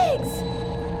on legs.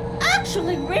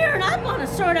 Actually rearing up on a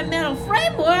sort of metal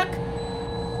framework.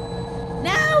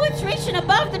 Now it's reaching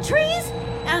above the trees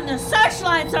and the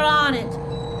searchlights are on it.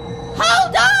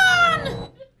 Hold on!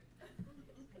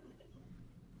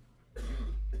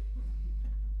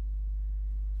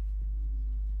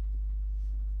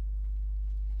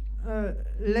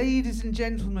 Ladies and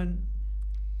gentlemen,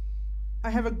 I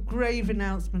have a grave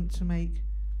announcement to make.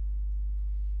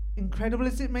 Incredible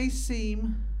as it may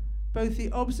seem, both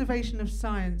the observation of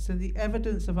science and the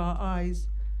evidence of our eyes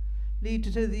lead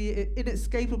to the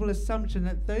inescapable assumption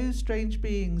that those strange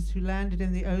beings who landed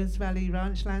in the Owens Valley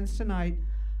ranchlands tonight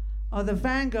are the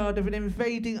vanguard of an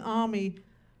invading army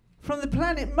from the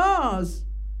planet Mars.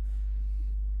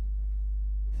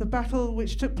 The battle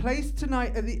which took place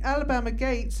tonight at the Alabama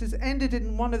Gates has ended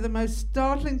in one of the most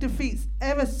startling defeats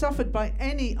ever suffered by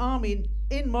any army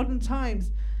in modern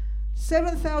times.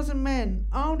 7,000 men,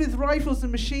 armed with rifles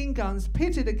and machine guns,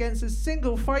 pitted against a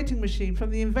single fighting machine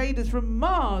from the invaders from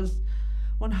Mars.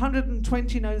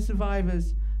 120 known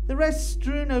survivors. The rest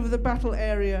strewn over the battle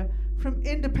area, from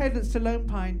Independence to Lone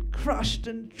Pine, crushed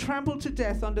and trampled to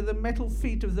death under the metal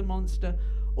feet of the monster,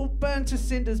 or burned to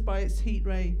cinders by its heat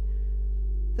ray.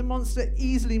 The monster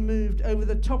easily moved over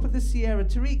the top of the Sierra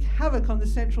to wreak havoc on the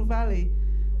Central Valley,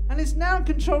 and is now in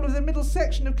control of the middle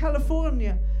section of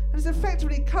California, and has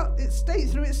effectively cut its state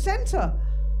through its center.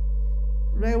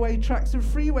 Railway tracks and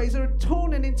freeways are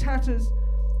torn and in tatters.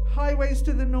 Highways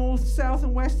to the north, south,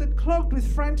 and west are clogged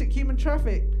with frantic human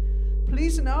traffic.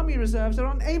 Police and army reserves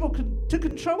are unable to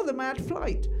control the mad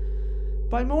flight.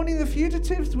 By morning, the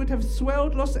fugitives would have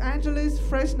swelled Los Angeles,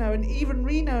 Fresno, and even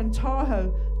Reno and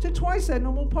Tahoe to twice their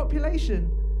normal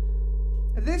population.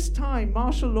 At this time,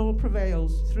 martial law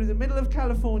prevails through the middle of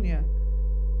California.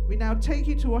 We now take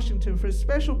you to Washington for a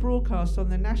special broadcast on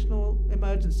the national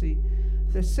emergency.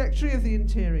 The Secretary of the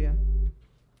Interior.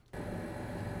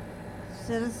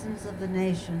 Citizens of the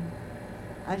nation,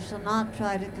 I shall not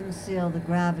try to conceal the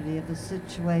gravity of the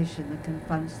situation that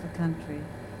confronts the country,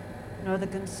 nor the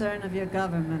concern of your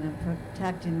government in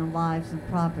protecting the lives and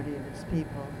property of its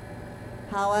people.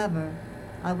 However,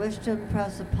 I wish to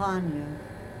impress upon you,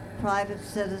 private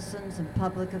citizens and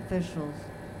public officials,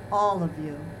 all of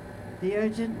you, the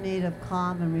urgent need of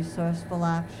calm and resourceful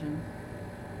action.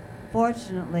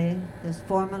 Fortunately, this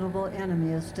formidable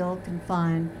enemy is still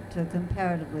confined to a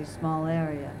comparatively small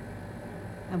area,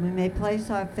 and we may place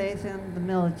our faith in the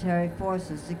military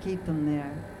forces to keep them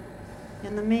there.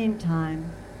 In the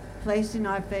meantime, placing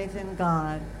our faith in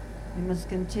God, we must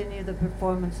continue the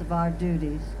performance of our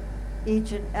duties,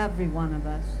 each and every one of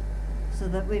us, so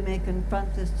that we may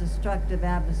confront this destructive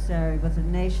adversary with a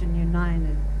nation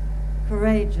united,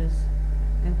 courageous,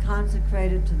 and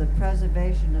consecrated to the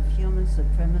preservation of human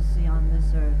supremacy on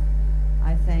this earth.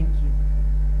 I thank you.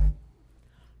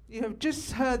 You have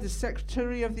just heard the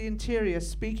Secretary of the Interior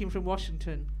speaking from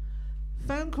Washington.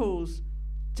 Phone calls,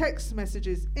 text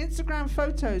messages, Instagram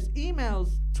photos,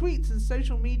 emails, tweets, and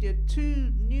social media,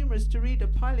 too numerous to read, are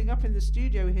piling up in the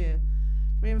studio here.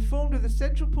 We're informed that the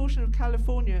central portion of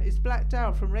California is blacked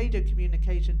out from radio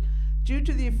communication due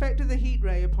to the effect of the heat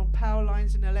ray upon power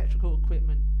lines and electrical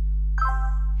equipment.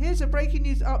 Here's a breaking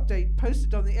news update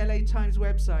posted on the LA Times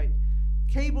website.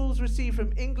 Cables received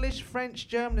from English, French,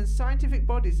 German and scientific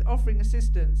bodies offering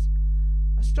assistance.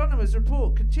 Astronomers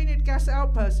report continued gas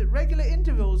outbursts at regular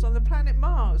intervals on the planet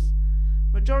Mars.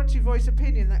 Majority voice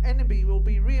opinion that enemy will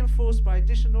be reinforced by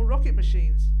additional rocket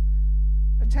machines.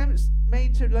 Attempts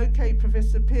made to locate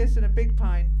Professor Pearson of Big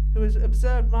Pine, who has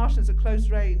observed Martians at close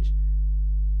range.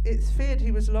 It's feared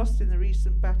he was lost in the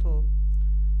recent battle.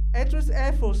 Edwards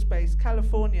Air Force Base,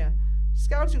 California.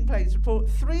 Scouting planes report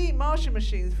 3 Martian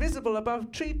machines visible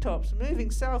above treetops moving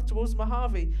south towards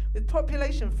Mojave, with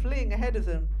population fleeing ahead of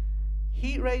them.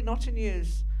 Heat ray not in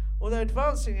use, although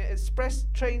advancing at express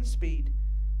train speed.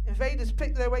 Invaders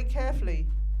pick their way carefully.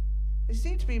 They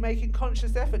seem to be making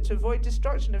conscious effort to avoid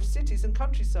destruction of cities and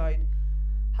countryside.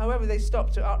 However, they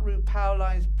stop to uproot power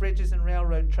lines, bridges and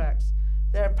railroad tracks.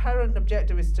 Their apparent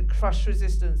objective is to crush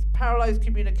resistance, paralyze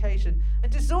communication,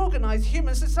 and disorganize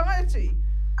human society.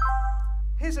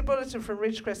 Here's a bulletin from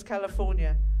Ridgecrest,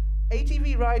 California.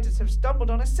 ATV riders have stumbled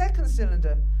on a second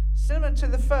cylinder, similar to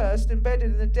the first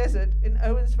embedded in the desert in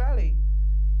Owens Valley.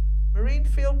 Marine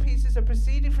field pieces are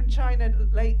proceeding from China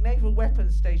Lake Naval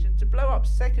Weapons Station to blow up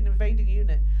second invading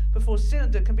unit before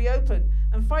cylinder can be opened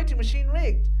and fighting machine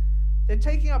rigged. They're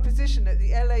taking up position at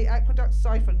the LA Aqueduct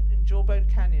Siphon in Jawbone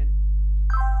Canyon.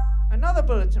 Another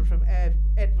bulletin from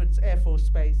Edwards Air Force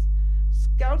Base.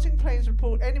 Scouting planes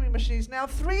report enemy machines now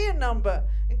 3 in number,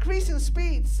 increasing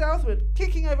speed southward,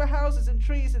 kicking over houses and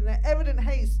trees in their evident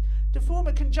haste to form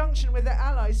a conjunction with their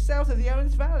allies south of the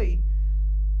Owens Valley.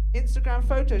 Instagram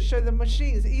photos show the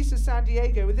machines east of San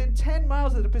Diego within 10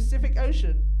 miles of the Pacific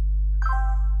Ocean.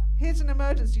 Here's an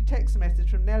emergency text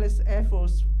message from Nellis Air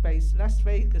Force Base, Las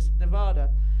Vegas, Nevada.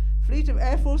 Fleet of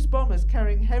Air Force bombers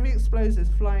carrying heavy explosives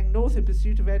flying north in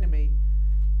pursuit of enemy.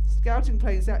 Scouting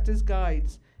planes act as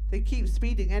guides. They keep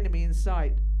speeding enemy in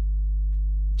sight.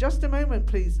 Just a moment,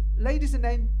 please. Ladies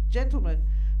and gentlemen,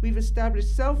 we've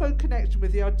established cell phone connection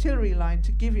with the artillery line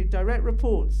to give you direct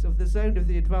reports of the zone of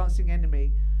the advancing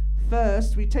enemy.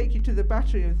 First, we take you to the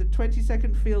battery of the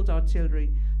 22nd Field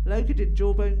Artillery, located in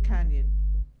Jawbone Canyon.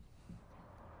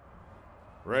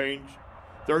 Range,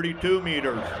 32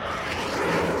 meters.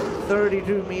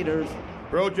 32 meters.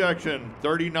 Projection,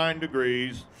 39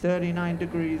 degrees. 39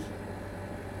 degrees.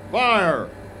 Fire!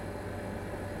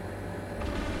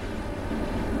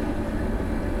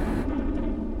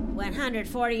 Went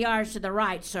 140 yards to the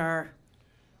right, sir.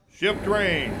 Shift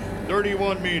range,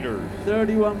 31 meters.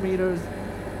 31 meters.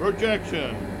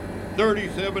 Projection,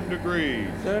 37 degrees.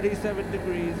 37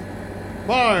 degrees.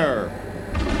 Fire!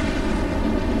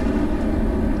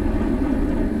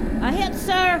 A hit,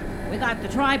 sir. We got the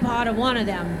tripod of one of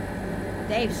them.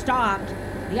 They've stopped.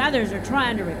 The others are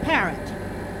trying to repair it.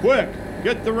 Quick,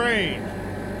 get the range.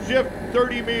 Shift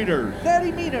 30 meters.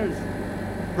 30 meters.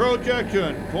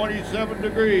 Projection, 27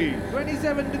 degrees.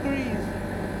 27 degrees.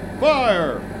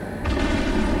 Fire!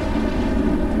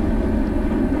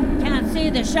 Can't see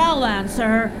the shell land,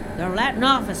 sir. They're letting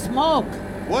off a smoke.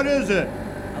 What is it?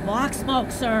 A black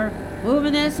smoke, sir.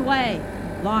 Moving this way.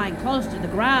 Lying close to the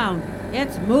ground.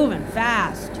 It's moving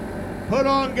fast. Put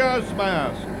on gas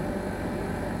mask.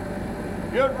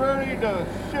 Get ready to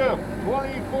shift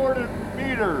 24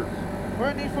 meters.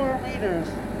 24 meters.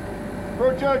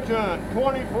 Projection,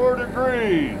 24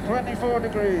 degrees. 24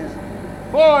 degrees.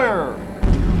 Fire!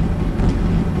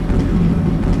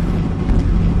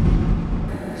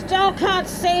 Still can't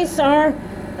see, sir.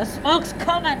 The smoke's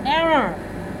coming nearer.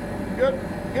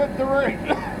 Get the range.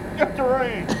 Get the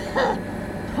range.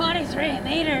 23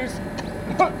 meters.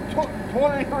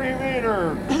 23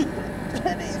 meters.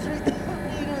 23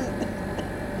 meters.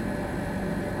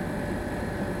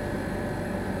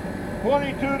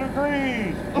 22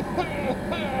 degrees.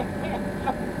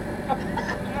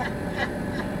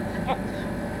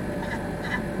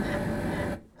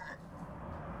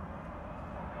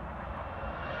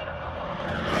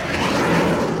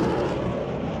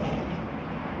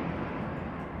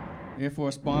 Air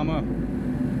Force bomber,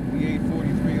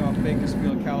 VA-43 off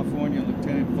Bakersfield, California,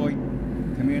 Lieutenant Voigt,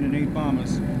 commanding 8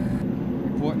 bombers,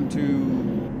 reporting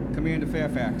to Commander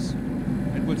Fairfax,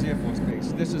 Edwards Air Force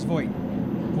Base. This is Voigt,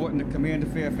 reporting to Commander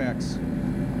Fairfax.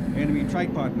 Enemy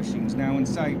tripod machines now in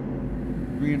sight,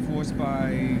 reinforced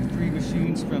by 3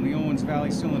 machines from the Owens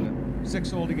Valley cylinder,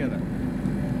 6 altogether.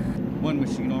 1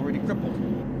 machine already crippled,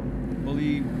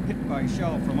 believed hit by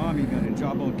shell from Army gun in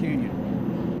Jawbone Canyon.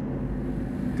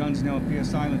 Guns now appear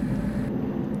silent.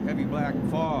 Heavy black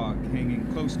fog hanging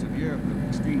close to the earth of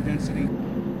extreme density,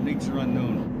 nature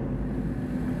unknown.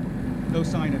 No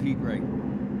sign of heat ray.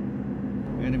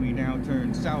 Enemy now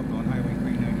turns south on Highway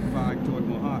 395 toward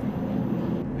Mojave.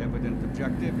 Evident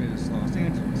objective is Los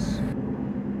Angeles.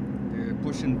 They're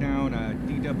pushing down a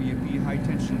DWP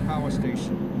high-tension power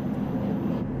station.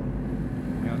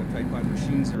 Now the Type 5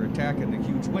 machines are attacking the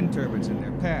huge wind turbines in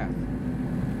their path.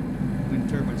 Wind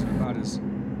turbines are about as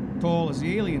tall as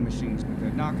the alien machines, but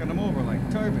they're knocking them over like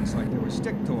turbines, like they were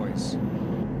stick toys.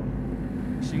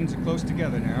 Machines are close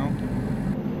together now,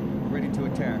 ready to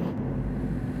attack.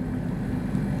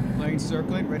 Plane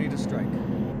circling, ready to strike.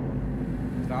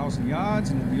 1,000 yards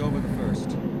and we'll be over the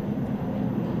first.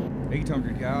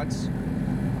 800 yards.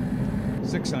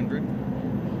 600.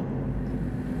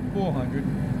 400.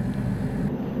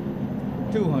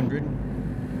 200.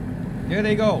 There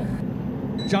they go.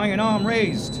 Giant arm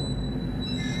raised.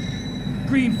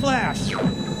 Green flash.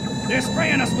 They're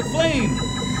spraying us with flame.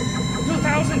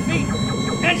 2,000 feet.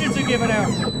 Engines are giving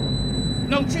out.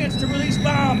 No chance to release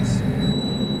bombs.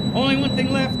 Only one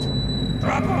thing left.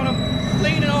 Drop on them.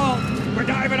 Lean and all. We're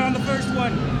diving on the first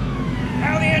one.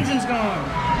 Now the engine's gone.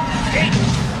 8.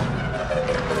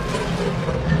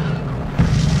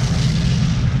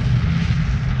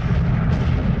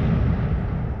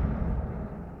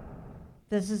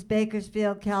 This is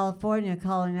Bakersfield, California,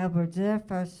 calling Edwards Air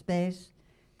Force Base.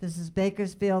 This is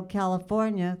Bakersfield,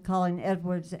 California, calling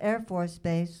Edwards Air Force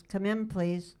Base. Come in,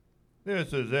 please.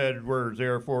 This is Edwards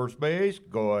Air Force Base.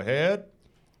 Go ahead.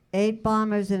 8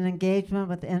 bombers in engagement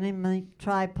with enemy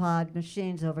tripod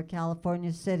machines over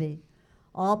California City.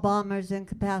 All bombers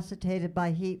incapacitated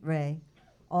by heat ray.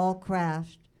 All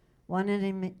crashed. 1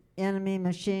 enemy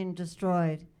machine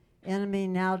destroyed. Enemy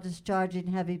now discharging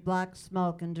heavy black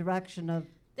smoke in direction of...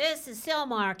 This is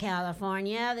Sylmar,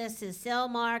 California. This is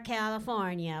Sylmar,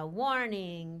 California.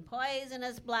 Warning,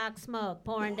 poisonous black smoke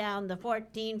pouring down the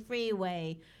 14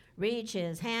 freeway.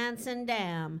 Reaches Hanson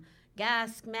Dam.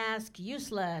 Gas mask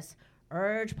useless.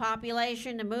 Urge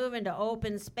population to move into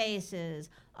open spaces.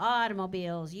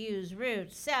 Automobiles use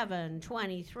routes 7,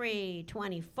 23,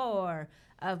 24.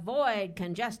 Avoid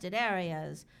congested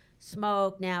areas.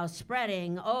 Smoke now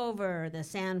spreading over the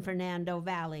San Fernando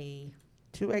Valley.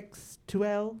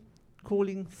 2X2L,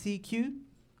 calling CQ.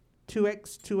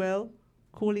 2X2L,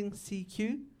 calling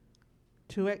CQ.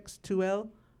 2X2L,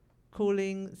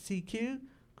 calling CQ.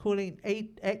 Calling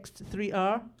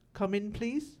 8X3R. Come in,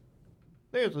 please.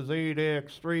 This is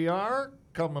 8X3R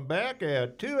coming back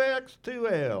at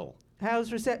 2X2L.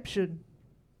 How's reception?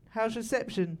 How's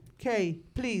reception? K,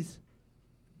 please.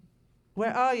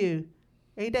 Where are you?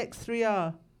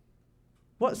 8X3R.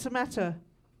 What's the matter?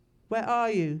 Where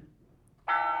are you?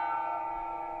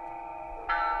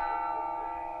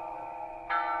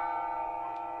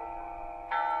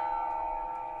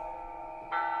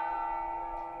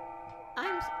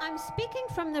 I'm speaking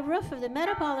from the roof of the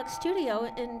Metabolic Studio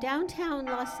in downtown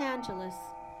Los Angeles.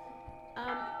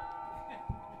 I'm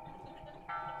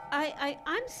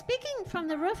speaking from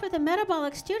the roof of the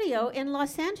Metabolic Studio in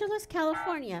Los Angeles,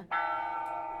 California.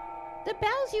 The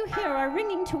bells you hear are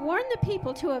ringing to warn the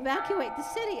people to evacuate the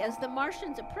city as the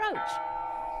Martians approach.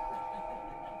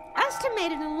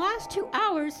 Estimated in the last 2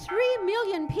 hours, 3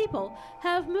 million people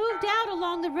have moved out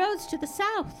along the roads to the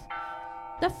south.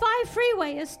 The 5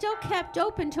 freeway is still kept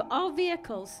open to all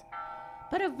vehicles,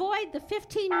 but avoid the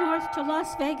 15 north to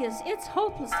Las Vegas. It's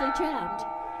hopelessly jammed.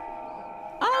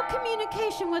 All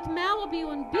communication with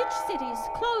Malibu and beach cities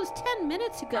closed 10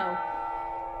 minutes ago.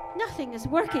 Nothing is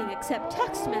working except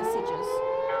text messages.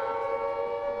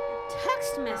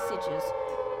 Text messages.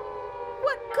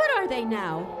 What good are they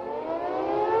now?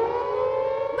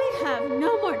 We have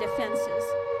no more defenses.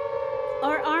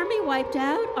 Our army wiped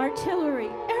out, artillery,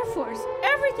 Air Force,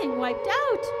 everything wiped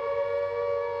out.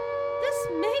 This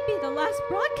may be the last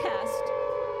broadcast.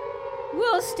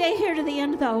 We'll stay here to the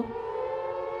end, though.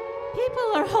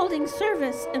 People are holding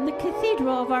service in the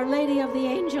Cathedral of Our Lady of the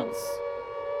Angels.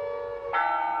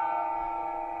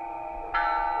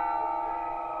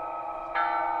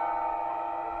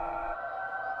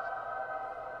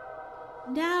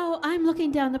 Now I'm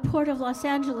looking down the port of Los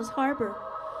Angeles Harbor.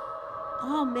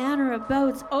 All manner of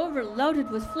boats overloaded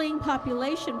with fleeing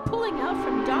population pulling out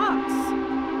from docks.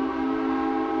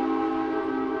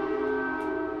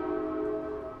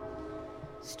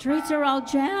 Streets are all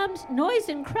jammed, noise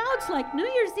and crowds like New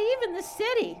Year's Eve in the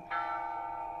city.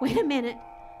 Wait a minute.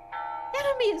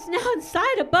 Enemy is now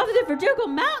inside above the Verdugo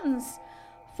Mountains.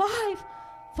 Five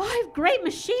great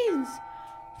machines.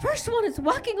 First one is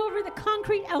walking over the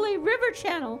concrete LA River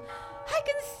Channel. I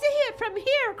can see it from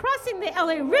here, crossing the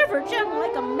LA River Channel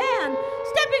like a man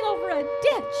stepping over a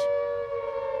ditch.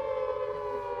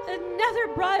 Another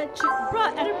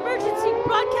an emergency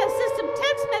broadcast system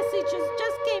text messages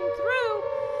just came through.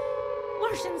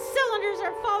 Martian cylinders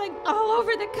are falling all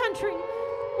over the country.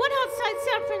 One outside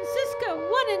San Francisco,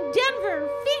 one in Denver,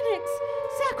 Phoenix,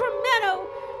 Sacramento.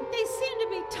 They seem to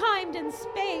be timed and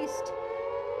spaced.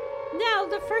 Now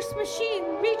the first machine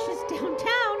reaches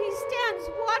downtown. He stands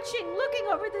watching, looking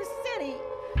over the city.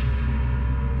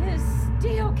 His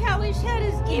steel cowlish head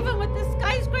is even with the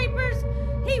skyscrapers.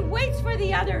 He waits for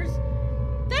the others.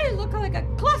 They look like a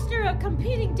cluster of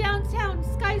competing downtown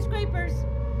skyscrapers.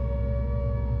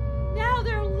 Now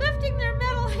they're lifting their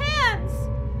metal hands.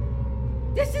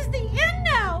 This is the end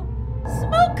now.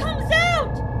 Smoke comes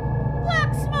out.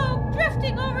 Black smoke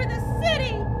drifting over the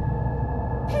city.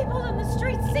 People in the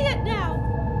streets see it now.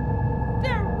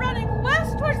 They're running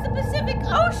west towards the Pacific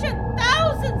Ocean.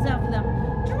 Thousands of them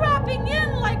dropping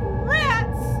in like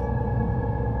rats.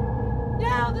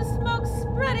 Now the smoke's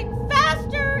spreading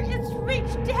faster. It's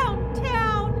reached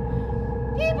downtown.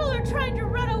 People are trying to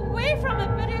run away from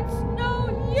it, but it's no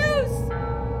use.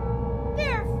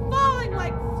 They're falling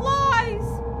like flies.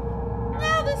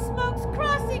 Now the smoke's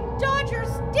crossing Dodger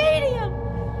Stadium,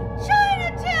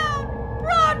 Chinatown,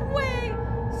 Broadway,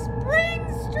 Spring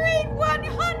Street,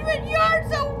 100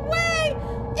 yards away.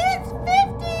 It's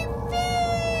 50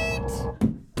 feet.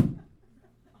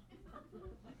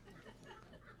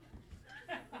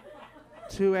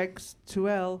 2x,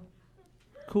 2l,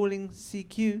 calling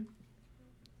CQ.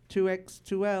 2x,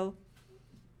 2l,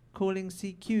 calling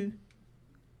CQ.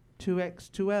 2x,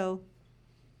 2l,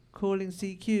 calling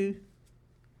CQ.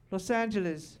 Los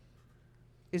Angeles,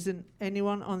 isn't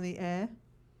anyone on the air?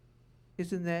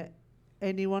 Isn't there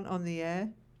anyone on the air?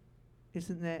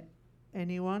 Isn't there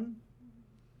anyone?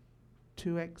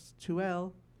 2x,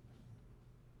 2l.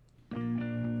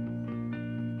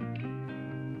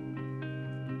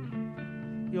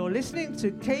 You're listening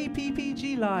to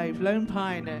KPPG Live, Lone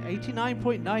Pine at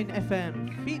 89.9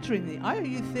 FM, featuring the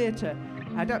IOU Theatre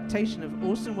adaptation of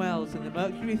Orson Welles and the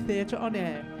Mercury Theatre on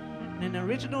Air, and an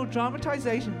original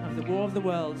dramatization of The War of the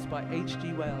Worlds by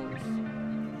H.G. Wells.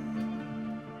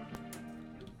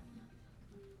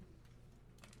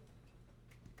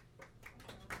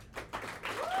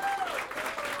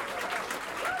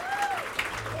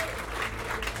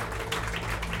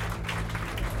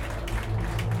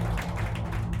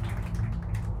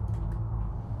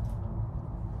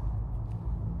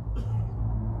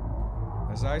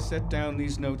 As I set down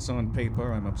these notes on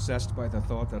paper, I'm obsessed by the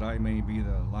thought that I may be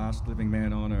the last living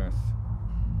man on Earth.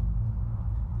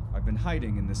 I've been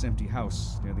hiding in this empty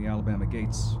house near the Alabama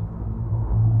gates,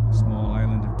 a small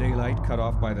island of daylight cut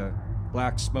off by the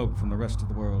black smoke from the rest of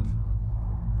the world.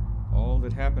 All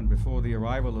that happened before the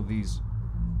arrival of these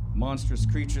monstrous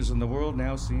creatures in the world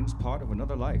now seems part of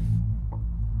another life.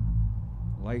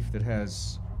 A life that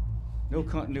has no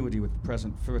continuity with the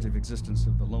present furtive existence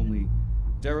of the lonely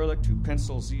derelict who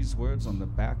pencils these words on the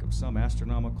back of some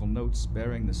astronomical notes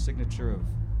bearing the signature of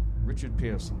Richard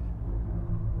Pearson.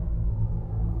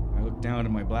 I look down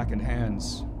at my blackened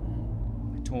hands,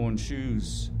 my torn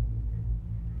shoes,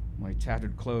 my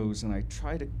tattered clothes, and I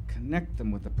try to connect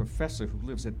them with the professor who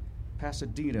lives at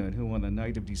Pasadena and who on the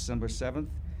night of December 7th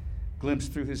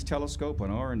glimpsed through his telescope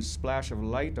an orange splash of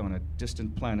light on a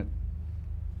distant planet.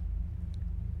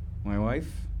 My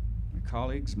wife, my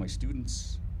colleagues, my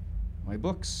students, my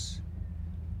books,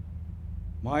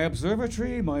 my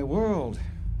observatory, my world,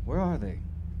 where are they?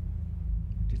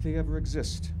 Did they ever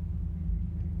exist?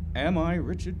 Am I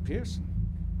Richard Pearson?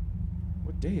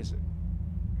 What day is it?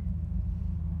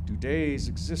 Do days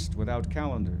exist without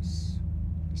calendars?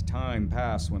 Does time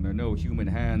pass when there are no human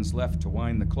hands left to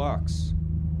wind the clocks?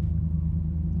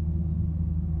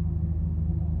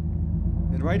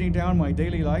 In writing down my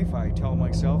daily life, I tell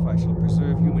myself I shall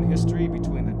preserve human history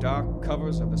between the dark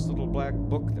covers of this little black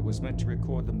book that was meant to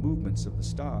record the movements of the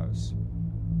stars.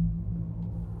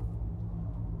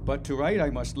 But to write,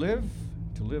 I must live.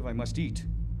 To live, I must eat.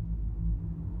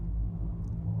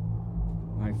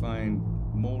 I find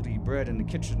moldy bread in the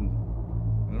kitchen,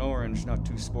 and an orange not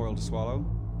too spoiled to swallow.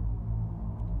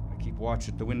 I keep watch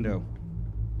at the window.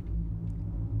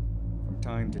 From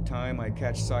time to time, I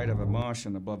catch sight of a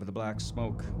Martian above the black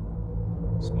smoke.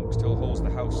 Smoke still holds the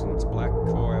house in its black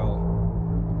coil.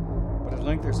 But at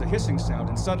length there's a hissing sound,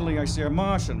 and suddenly I see a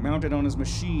Martian mounted on his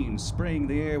machine, spraying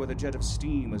the air with a jet of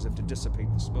steam as if to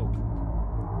dissipate the smoke.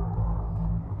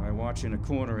 I watch in a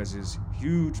corner as his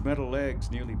huge metal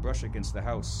legs nearly brush against the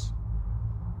house.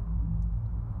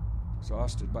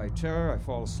 Exhausted by terror, I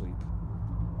fall asleep.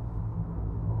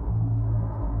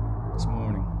 It's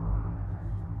morning.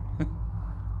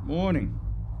 Morning.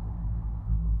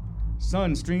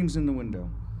 Sun streams in the window.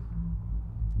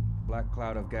 black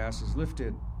cloud of gas is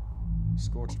lifted.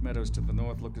 Scorched meadows to the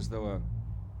north look as though a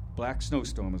black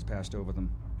snowstorm has passed over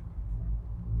them.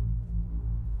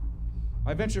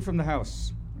 I venture from the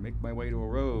house and make my way to a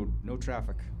road, no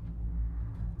traffic.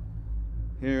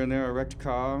 Here and there a wrecked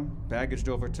car, baggage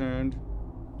overturned,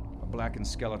 a blackened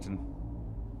skeleton.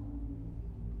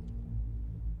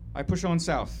 I push on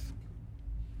south.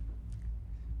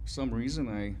 For some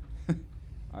reason,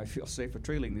 I feel safer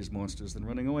trailing these monsters than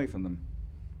running away from them.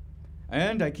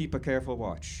 And I keep a careful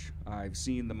watch. I've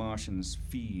seen the Martians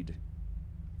feed.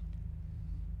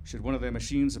 Should one of their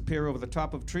machines appear over the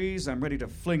top of trees, I'm ready to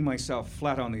fling myself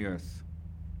flat on the earth.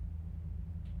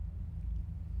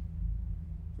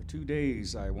 For 2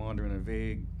 days, I wander in a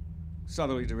vague,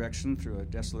 southerly direction through a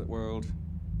desolate world.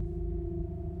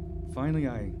 Finally,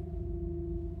 I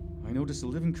notice a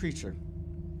living creature.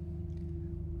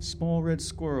 A small red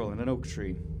squirrel in an oak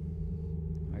tree.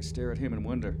 I stare at him and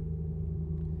wonder.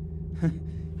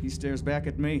 He stares back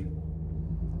at me.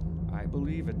 I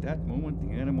believe at that moment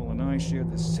the animal and I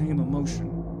shared the same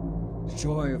emotion, the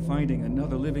joy of finding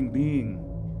another living being.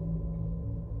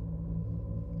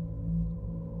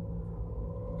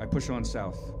 I push on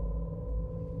south.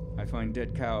 I find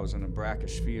dead cows in a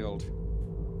brackish field.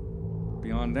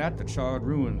 Beyond that, the charred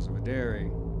ruins of a dairy.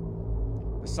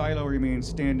 The silo remains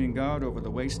standing guard over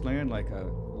the wasteland like a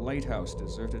lighthouse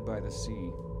deserted by the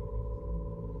sea.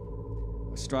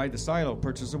 Astride the silo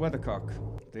perches a weathercock.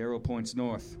 The arrow points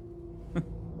north.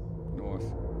 North.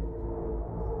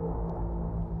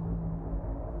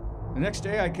 The next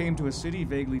day I came to a city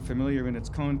vaguely familiar in its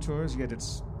contours, yet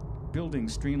its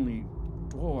buildings strangely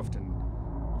dwarfed and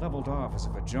leveled off as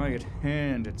if a giant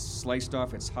hand had sliced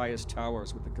off its highest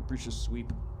towers with a capricious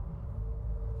sweep.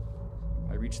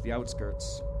 I reached the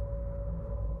outskirts.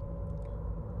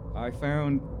 I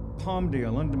found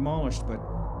Palmdale undemolished but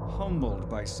humbled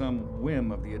by some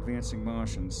whim of the advancing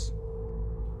Martians.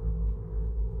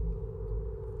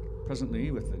 Presently,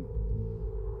 with an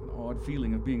odd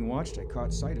feeling of being watched, I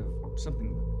caught sight of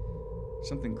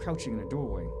something crouching in a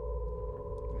doorway.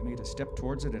 I made a step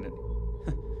towards it, and it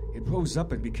rose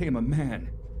up and became a man.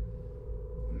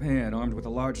 A man armed with a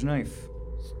large knife.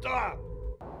 Stop!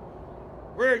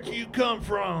 Where'd you come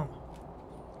from?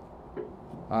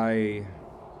 I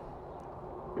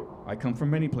come from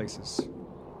many places.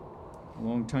 A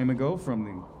long time ago, from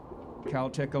the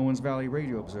Caltech Owens Valley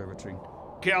Radio Observatory.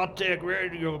 Caltech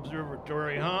Radio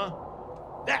Observatory, huh?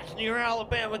 That's near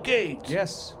Alabama Gates.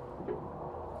 Yes.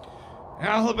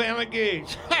 Alabama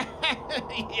Gates.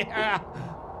 Yeah.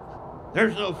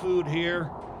 There's no food here.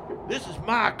 This is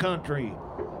my country.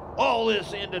 All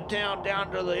this end of town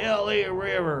down to the L.A.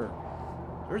 River.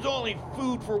 There's only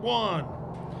food for one.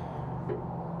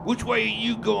 Which way are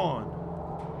you going?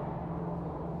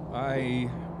 I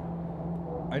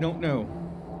don't know.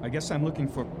 I guess I'm looking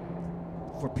for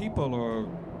people, or...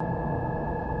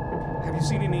 Have you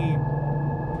seen any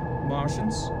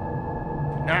Martians?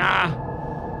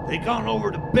 Nah, they gone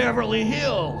over to Beverly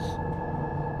Hills.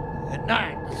 At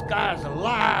night, the sky's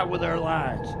alive with their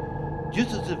lights,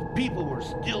 just as if people were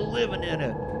still living in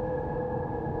it.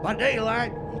 By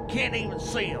daylight, you can't even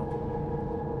see them.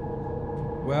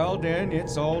 Well, then,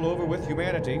 it's all over with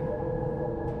humanity.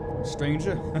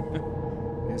 Stranger,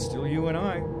 it's still you and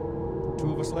I.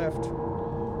 2 of us left.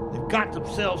 They've got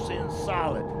themselves in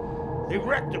solid. They've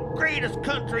wrecked the greatest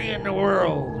country in the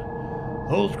world.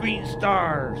 Those green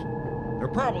stars, they're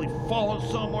probably falling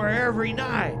somewhere every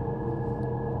night.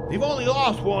 They've only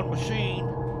lost one machine.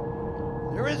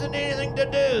 There isn't anything to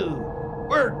do.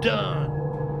 We're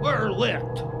done. We're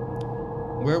licked.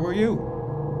 Where were you?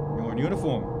 You're in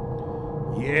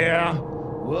uniform. Yeah,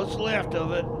 what's left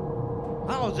of it.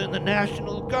 I was in the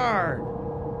National Guard.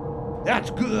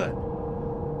 That's good.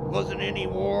 Wasn't any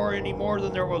war any more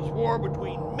than there was war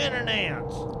between men and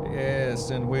ants.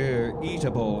 Yes, and we're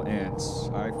eatable ants.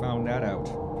 I found that out.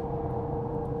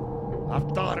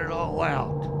 I've thought it all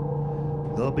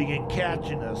out. They'll begin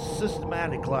catching us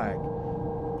systematic like,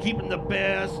 keeping the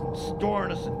best and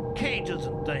storing us in cages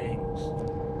and things.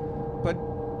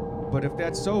 But if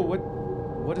that's so,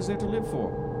 what is there to live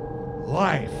for?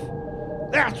 Life.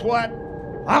 That's what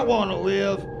I want to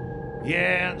live.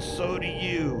 Yeah, and so do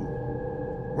you.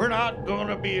 We're not going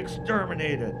to be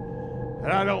exterminated.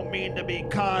 And I don't mean to be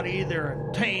caught either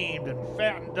and tamed and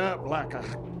fattened up like a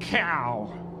cow.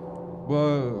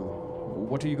 Whoa,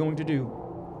 what are you going to do?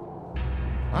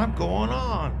 I'm going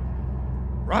on.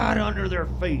 Right under their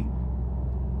feet.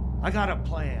 I got a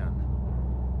plan.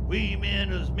 We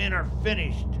men as men are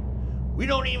finished. We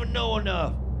don't even know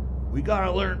enough. We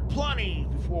gotta learn plenty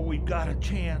before we've got a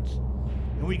chance.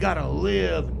 And we gotta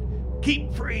live and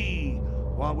keep free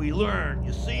while we learn,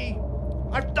 you see?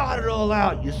 I've thought it all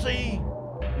out, you see?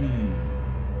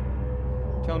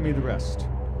 Tell me the rest.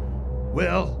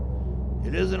 Well,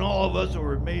 it isn't all of us who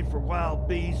were made for wild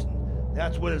beasts, and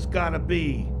that's what it's gotta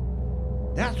be.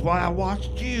 That's why I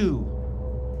watched you.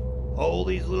 All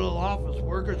these little office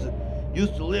workers that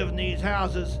used to live in these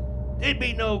houses, they'd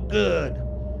be no good.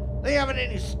 They haven't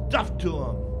any stuff to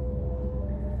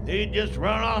them. They'd just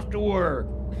run off to work.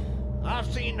 I've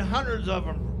seen hundreds of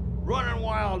them running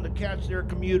wild to catch their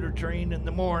commuter train in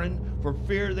the morning for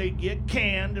fear they'd get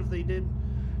canned if they didn't,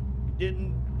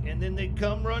 and then they'd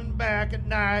come running back at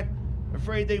night,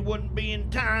 afraid they wouldn't be in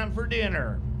time for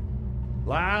dinner.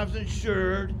 Lives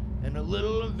insured and a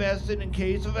little invested in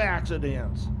case of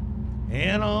accidents.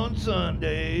 And on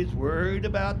Sundays, worried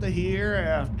about the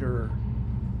hereafter.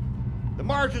 The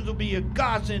Martians will be a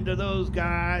godsend to those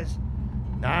guys.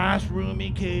 Nice roomy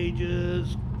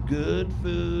cages, good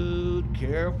food,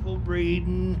 careful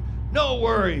breeding, no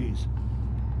worries.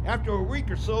 After a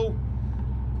week or so,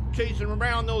 chasing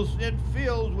around those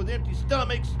fields with empty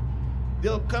stomachs,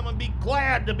 they'll come and be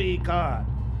glad to be caught.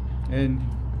 And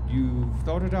you've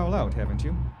thought it all out, haven't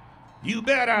you? You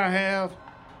bet I have.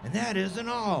 And that isn't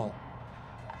all.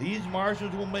 These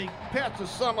Martians will make pets of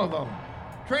some of them,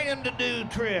 train them to do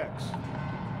tricks.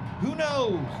 Who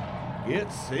knows?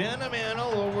 Get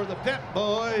sentimental over the pet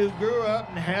boy who grew up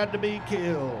and had to be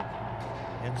killed.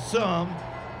 And some,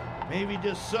 maybe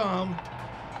just some,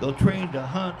 they'll train to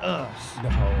hunt us.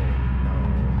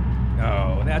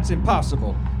 No, that's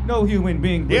impossible. No human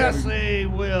being would Yes, ever... they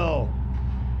will.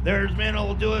 There's men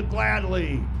who'll do it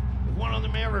gladly. If one of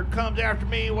them ever comes after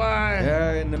me, why...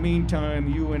 In the meantime,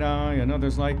 you and I and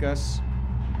others like us,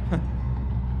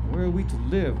 where are we to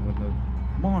live when the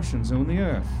Martians own the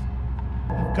Earth?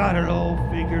 I've got it all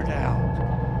figured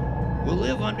out. We'll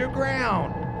live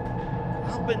underground.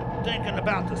 I've been thinking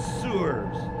about the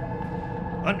sewers.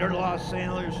 Under Los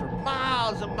Angeles are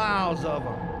miles and miles of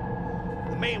them.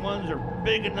 The main ones are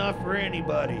big enough for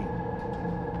anybody.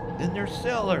 Then there's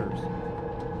cellars,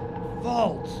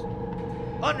 vaults,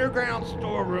 underground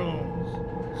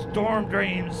storerooms, storm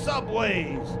drains,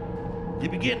 subways. You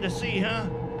begin to see, huh?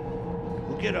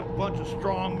 We'll get a bunch of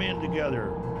strong men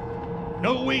together.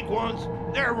 No weak ones,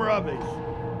 they're rubbish.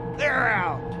 They're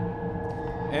out.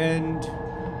 And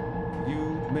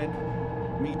you meant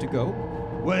me to go?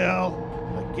 Well,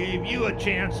 I gave you a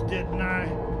chance, didn't I?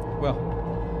 Well,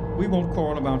 we won't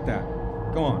quarrel about that.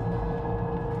 Go on.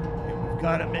 And we've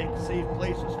got to make safe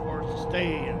places for us to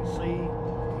stay in, see?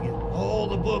 Get all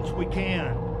the books we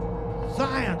can.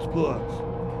 Science books.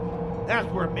 That's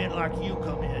where men like you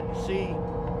come in, you see?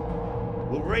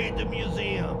 We'll raid the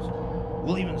museums.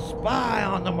 We'll even spy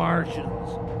on the Martians.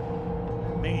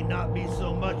 It may not be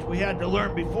so much we had to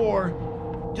learn before.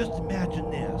 Just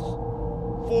imagine this.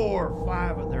 4 or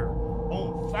 5 of their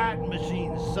own fighting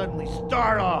machines suddenly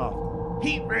start off.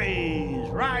 Heat rays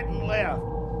right and left.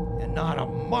 And not a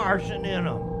Martian in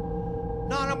them.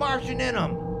 Not a Martian in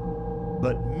them.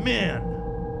 But men.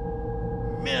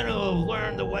 Men who have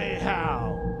learned the way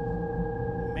how.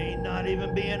 It may not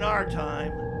even be in our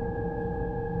time.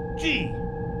 Gee.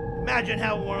 Imagine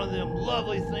how one of them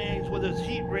lovely things with its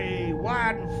heat ray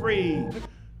wide and free.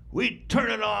 We'd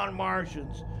turn it on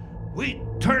Martians. We'd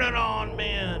turn it on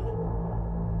men.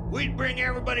 We'd bring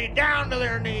everybody down to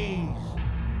their knees.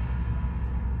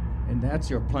 And that's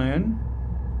your plan?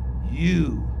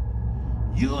 You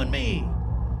and me,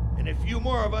 and a few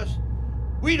more of us,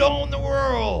 we'd own the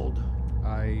world.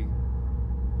 I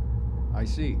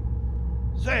see.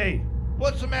 Say,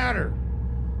 what's the matter?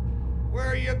 Where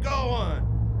are you going?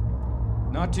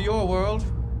 Not to your world.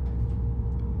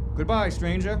 Goodbye,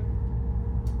 stranger.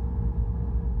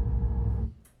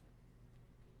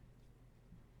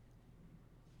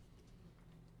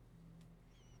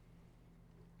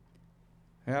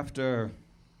 After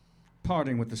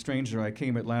parting with the stranger, I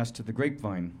came at last to the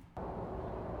Grapevine.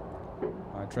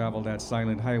 I traveled that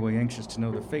silent highway, anxious to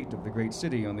know the fate of the great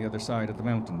city on the other side of the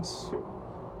mountains.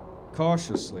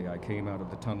 Cautiously, I came out of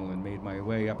the tunnel and made my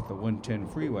way up the 110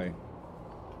 freeway.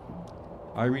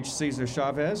 I reached Cesar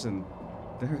Chavez, and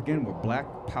there again were black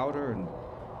powder and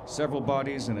several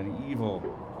bodies and an evil,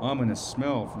 ominous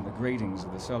smell from the gratings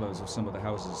of the cellars of some of the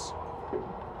houses.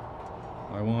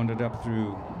 I wandered up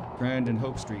through Grand and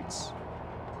Hope Streets.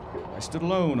 I stood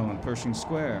alone on Pershing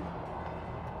Square.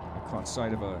 I caught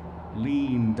sight of a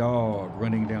lean dog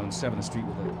running down 7th Street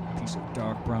with a piece of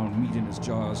dark brown meat in his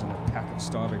jaws and a pack of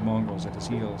starving mongrels at his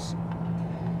heels.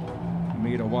 He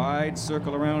made a wide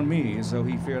circle around me as though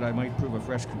he feared I might prove a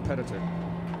fresh competitor.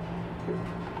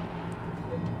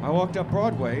 I walked up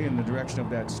Broadway in the direction of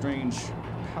that strange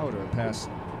powder past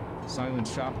Silent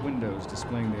shop windows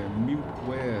displaying their mute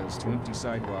wares to empty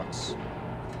sidewalks.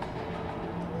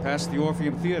 Past the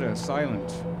Orpheum Theater,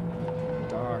 silent,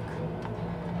 dark.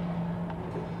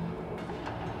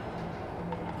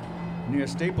 Near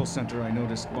Staples Center, I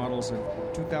noticed models of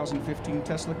 2015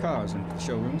 Tesla cars in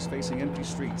showrooms facing empty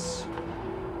streets.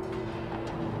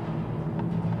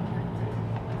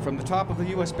 From the top of the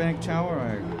U.S. Bank Tower,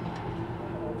 I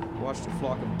watched a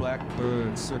flock of black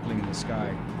birds circling in the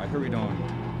sky. I hurried on.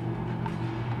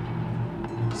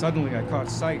 Suddenly, I caught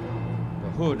sight of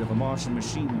the hood of a Martian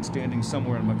machine standing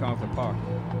somewhere in MacArthur Park,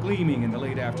 gleaming in the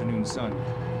late afternoon sun.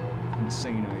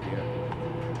 Insane idea.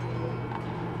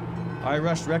 I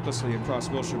rushed recklessly across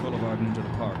Wilshire Boulevard and into the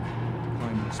park,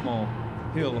 climbed a small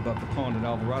hill above the pond at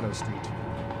Alvarado Street.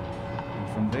 And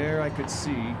from there, I could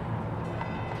see,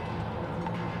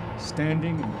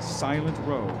 standing in a silent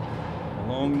row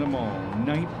along the mall,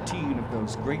 19 of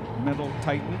those great metal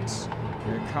titans,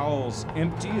 their cowls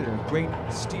empty, their great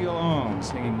steel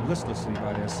arms hanging listlessly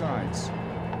by their sides.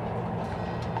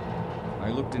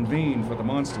 I looked in vain for the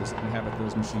monsters that inhabit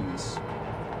those machines.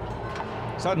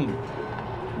 Suddenly,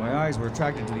 my eyes were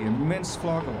attracted to the immense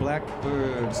flock of black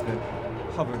birds that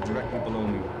hovered directly below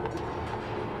me.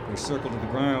 They circled to the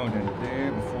ground, and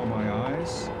there before my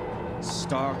eyes,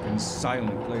 stark and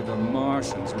silent, lay the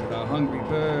Martians with their hungry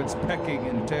birds pecking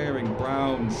and tearing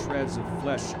brown shreds of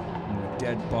flesh from their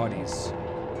dead bodies.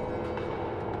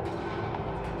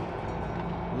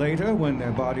 Later, when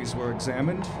their bodies were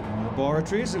examined in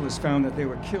laboratories, it was found that they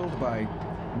were killed by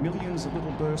millions of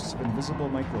little bursts of invisible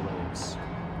microwaves.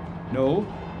 No,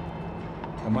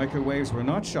 the microwaves were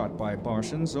not shot by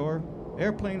Martians or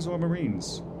airplanes or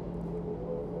Marines.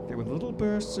 They were little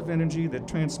bursts of energy that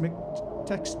transmit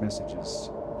text messages.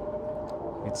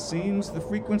 It seems the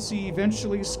frequency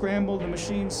eventually scrambled the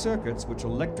machine circuits, which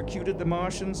electrocuted the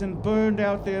Martians and burned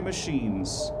out their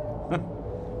machines.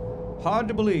 Hard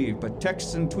to believe, but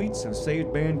texts and tweets have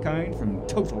saved mankind from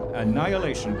total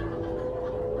annihilation.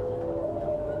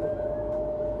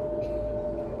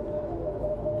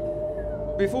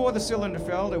 Before the cylinder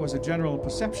fell, there was a general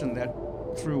perception that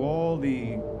through all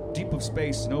the deep of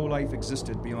space, no life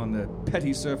existed beyond the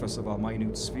petty surface of our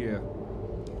minute sphere.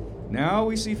 Now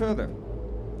we see further.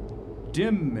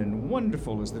 Dim and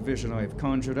wonderful is the vision I have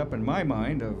conjured up in my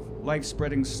mind of life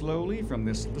spreading slowly from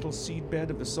this little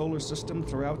seedbed of the solar system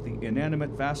throughout the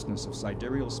inanimate vastness of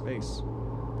sidereal space.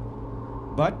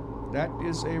 But that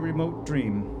is a remote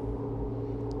dream.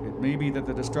 It may be that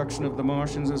the destruction of the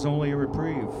Martians is only a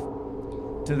reprieve.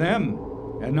 To them,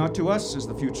 and not to us, is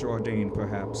the future ordained,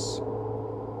 perhaps.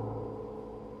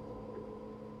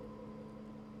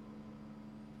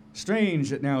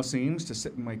 Strange it now seems to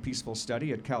sit in my peaceful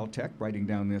study at Caltech, writing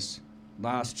down this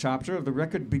last chapter of the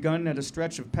record begun at a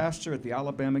stretch of pasture at the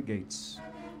Alabama gates.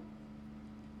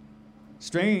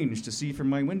 Strange to see from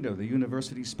my window the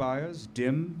university spires,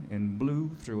 dim and blue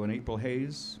through an April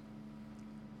haze.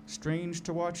 Strange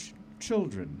to watch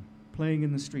children playing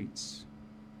in the streets.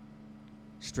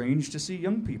 Strange to see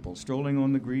young people strolling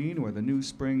on the green where the new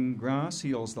spring grass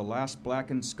heals the last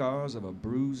blackened scars of a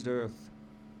bruised earth.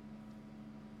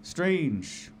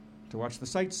 Strange to watch the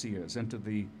sightseers enter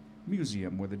the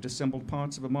museum where the disassembled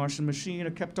parts of a Martian machine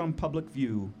are kept on public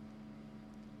view.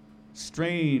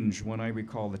 Strange when I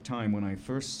recall the time when I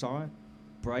first saw it,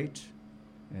 bright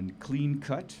and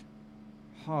clean-cut,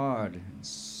 hard and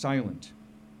silent,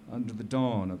 under the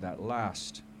dawn of that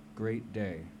last great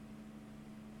day.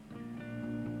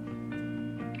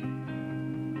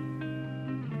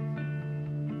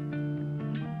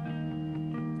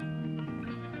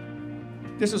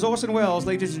 This is Orson Welles,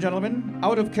 ladies and gentlemen,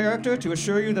 out of character to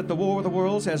assure you that the War of the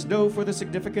Worlds has no further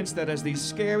significance than as the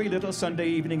scary little Sunday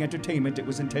evening entertainment it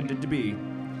was intended to be.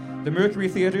 The Mercury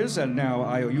Theater's, and now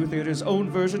IOU Theater's, own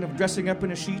version of dressing up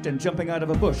in a sheet and jumping out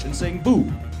of a bush and saying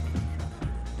boo.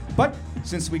 But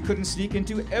since we couldn't sneak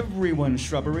into everyone's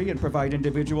shrubbery and provide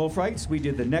individual frights, we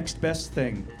did the next best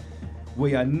thing.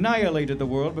 We annihilated the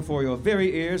world before your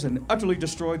very ears and utterly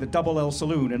destroyed the Double L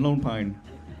Saloon in Lone Pine.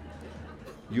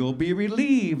 You'll be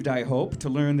relieved, I hope, to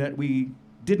learn that we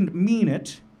didn't mean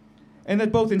it and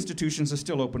that both institutions are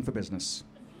still open for business.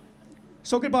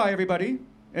 So goodbye, everybody,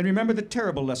 and remember the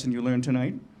terrible lesson you learned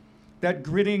tonight. That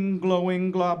grinning,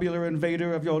 glowing, globular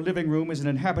invader of your living room is an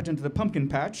inhabitant of the pumpkin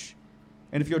patch,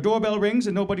 and if your doorbell rings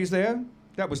and nobody's there,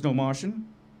 that was no Martian.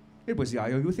 It was the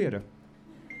IOU Theater.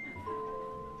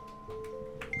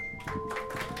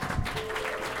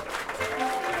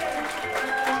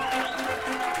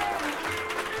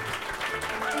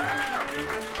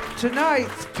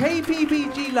 Tonight's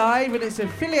KPPG Live and its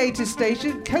affiliated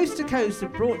station, Coast to Coast,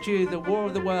 have brought you The War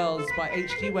of the Worlds by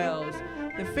H.G. Wells.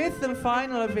 the fifth and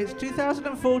final of its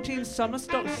 2014 Summer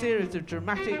Stock series of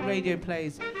dramatic radio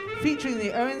plays, featuring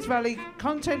the Owens Valley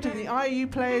content of the IOU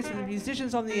players and the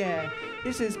musicians on the air.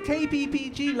 This is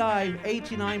KPPG Live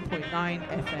 89.9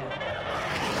 FM.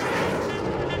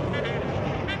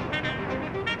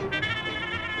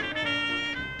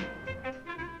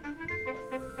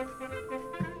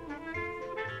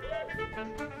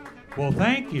 Well,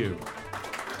 thank you.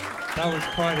 That was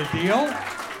quite a deal.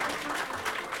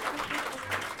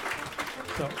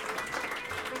 So,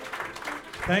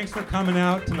 thanks for coming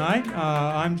out tonight.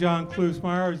 I'm John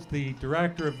Klusmeyer, who's the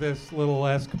director of this little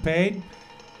escapade.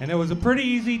 And it was a pretty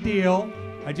easy deal.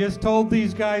 I just told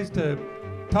these guys to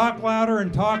talk louder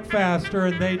and talk faster,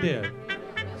 and they did.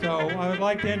 So I would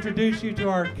like to introduce you to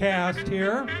our cast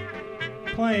here.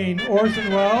 Playing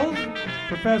Orson Welles,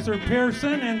 Professor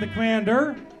Pearson, and the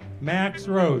commander, Max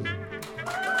Rosen.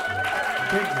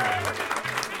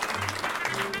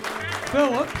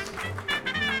 Phillips,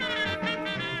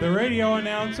 the radio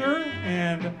announcer,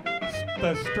 and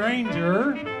the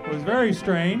stranger was very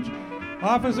strange.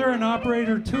 Officer and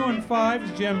operator 2 and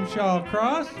 5's Jim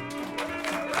Shawcross.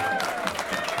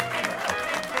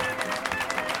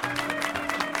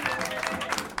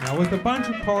 Now with a bunch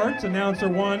of parts, announcer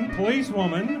 1,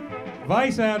 policewoman,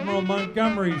 Vice Admiral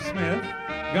Montgomery Smith,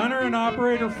 gunner and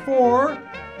operator 4,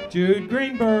 Jude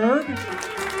Greenberg.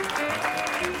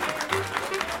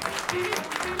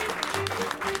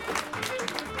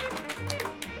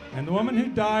 And the woman who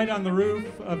died on the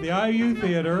roof of the IOU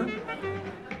Theater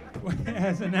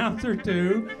as announcer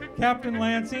 2, Captain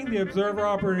Lansing, the Observer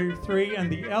Operator 3,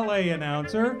 and the LA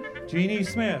announcer, Jeannie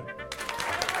Smith.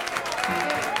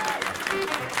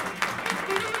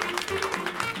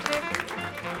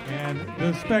 And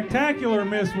the spectacular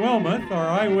Miss Wilmoth, our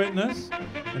eyewitness,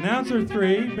 announcer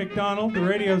 3, McDonald, the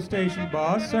radio station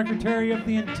boss, Secretary of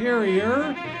the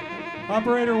Interior,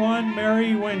 operator 1,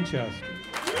 Mary Winchester.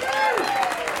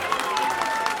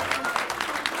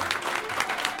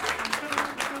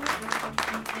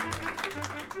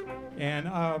 And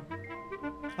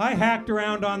I hacked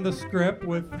around on the script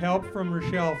with help from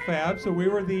Rochelle Fab, so we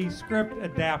were the script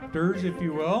adapters, if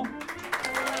you will.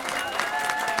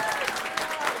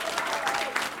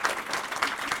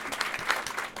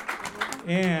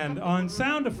 And on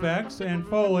sound effects and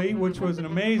Foley, which was an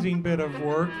amazing bit of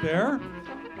work there,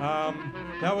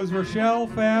 that was Rochelle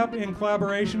Fab in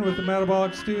collaboration with the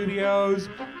Metabolic Studios,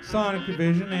 Sonic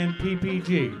Division, and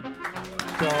PPG.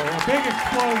 So a big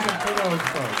explosion for those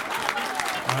folks.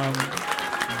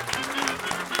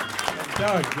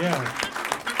 Doug, yeah.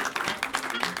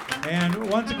 And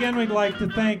once again, we'd like to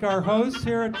thank our hosts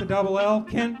here at the Double L,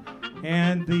 Kent,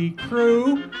 and the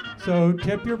crew. So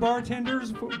tip your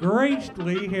bartenders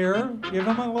graciously here. Give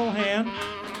them a little hand.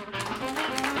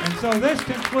 And so this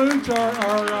concludes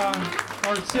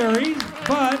our series,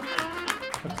 but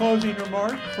a closing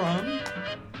remark from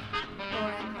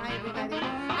Lauren. Hi, everybody.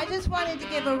 I just wanted to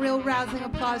give a real rousing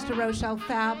applause to Rochelle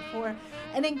Fab for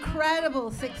an incredible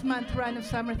 6-month run of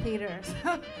summer theaters.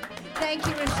 Thank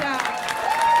you, Rochelle.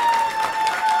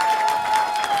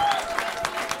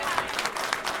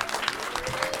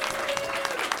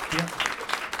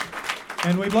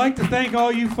 And we'd like to thank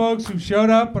all you folks who showed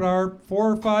up at our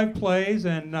 4 or 5 plays,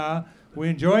 and we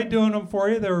enjoyed doing them for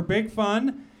you. They were big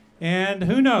fun, and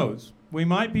who knows, we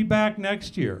might be back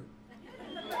next year.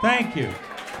 Thank you.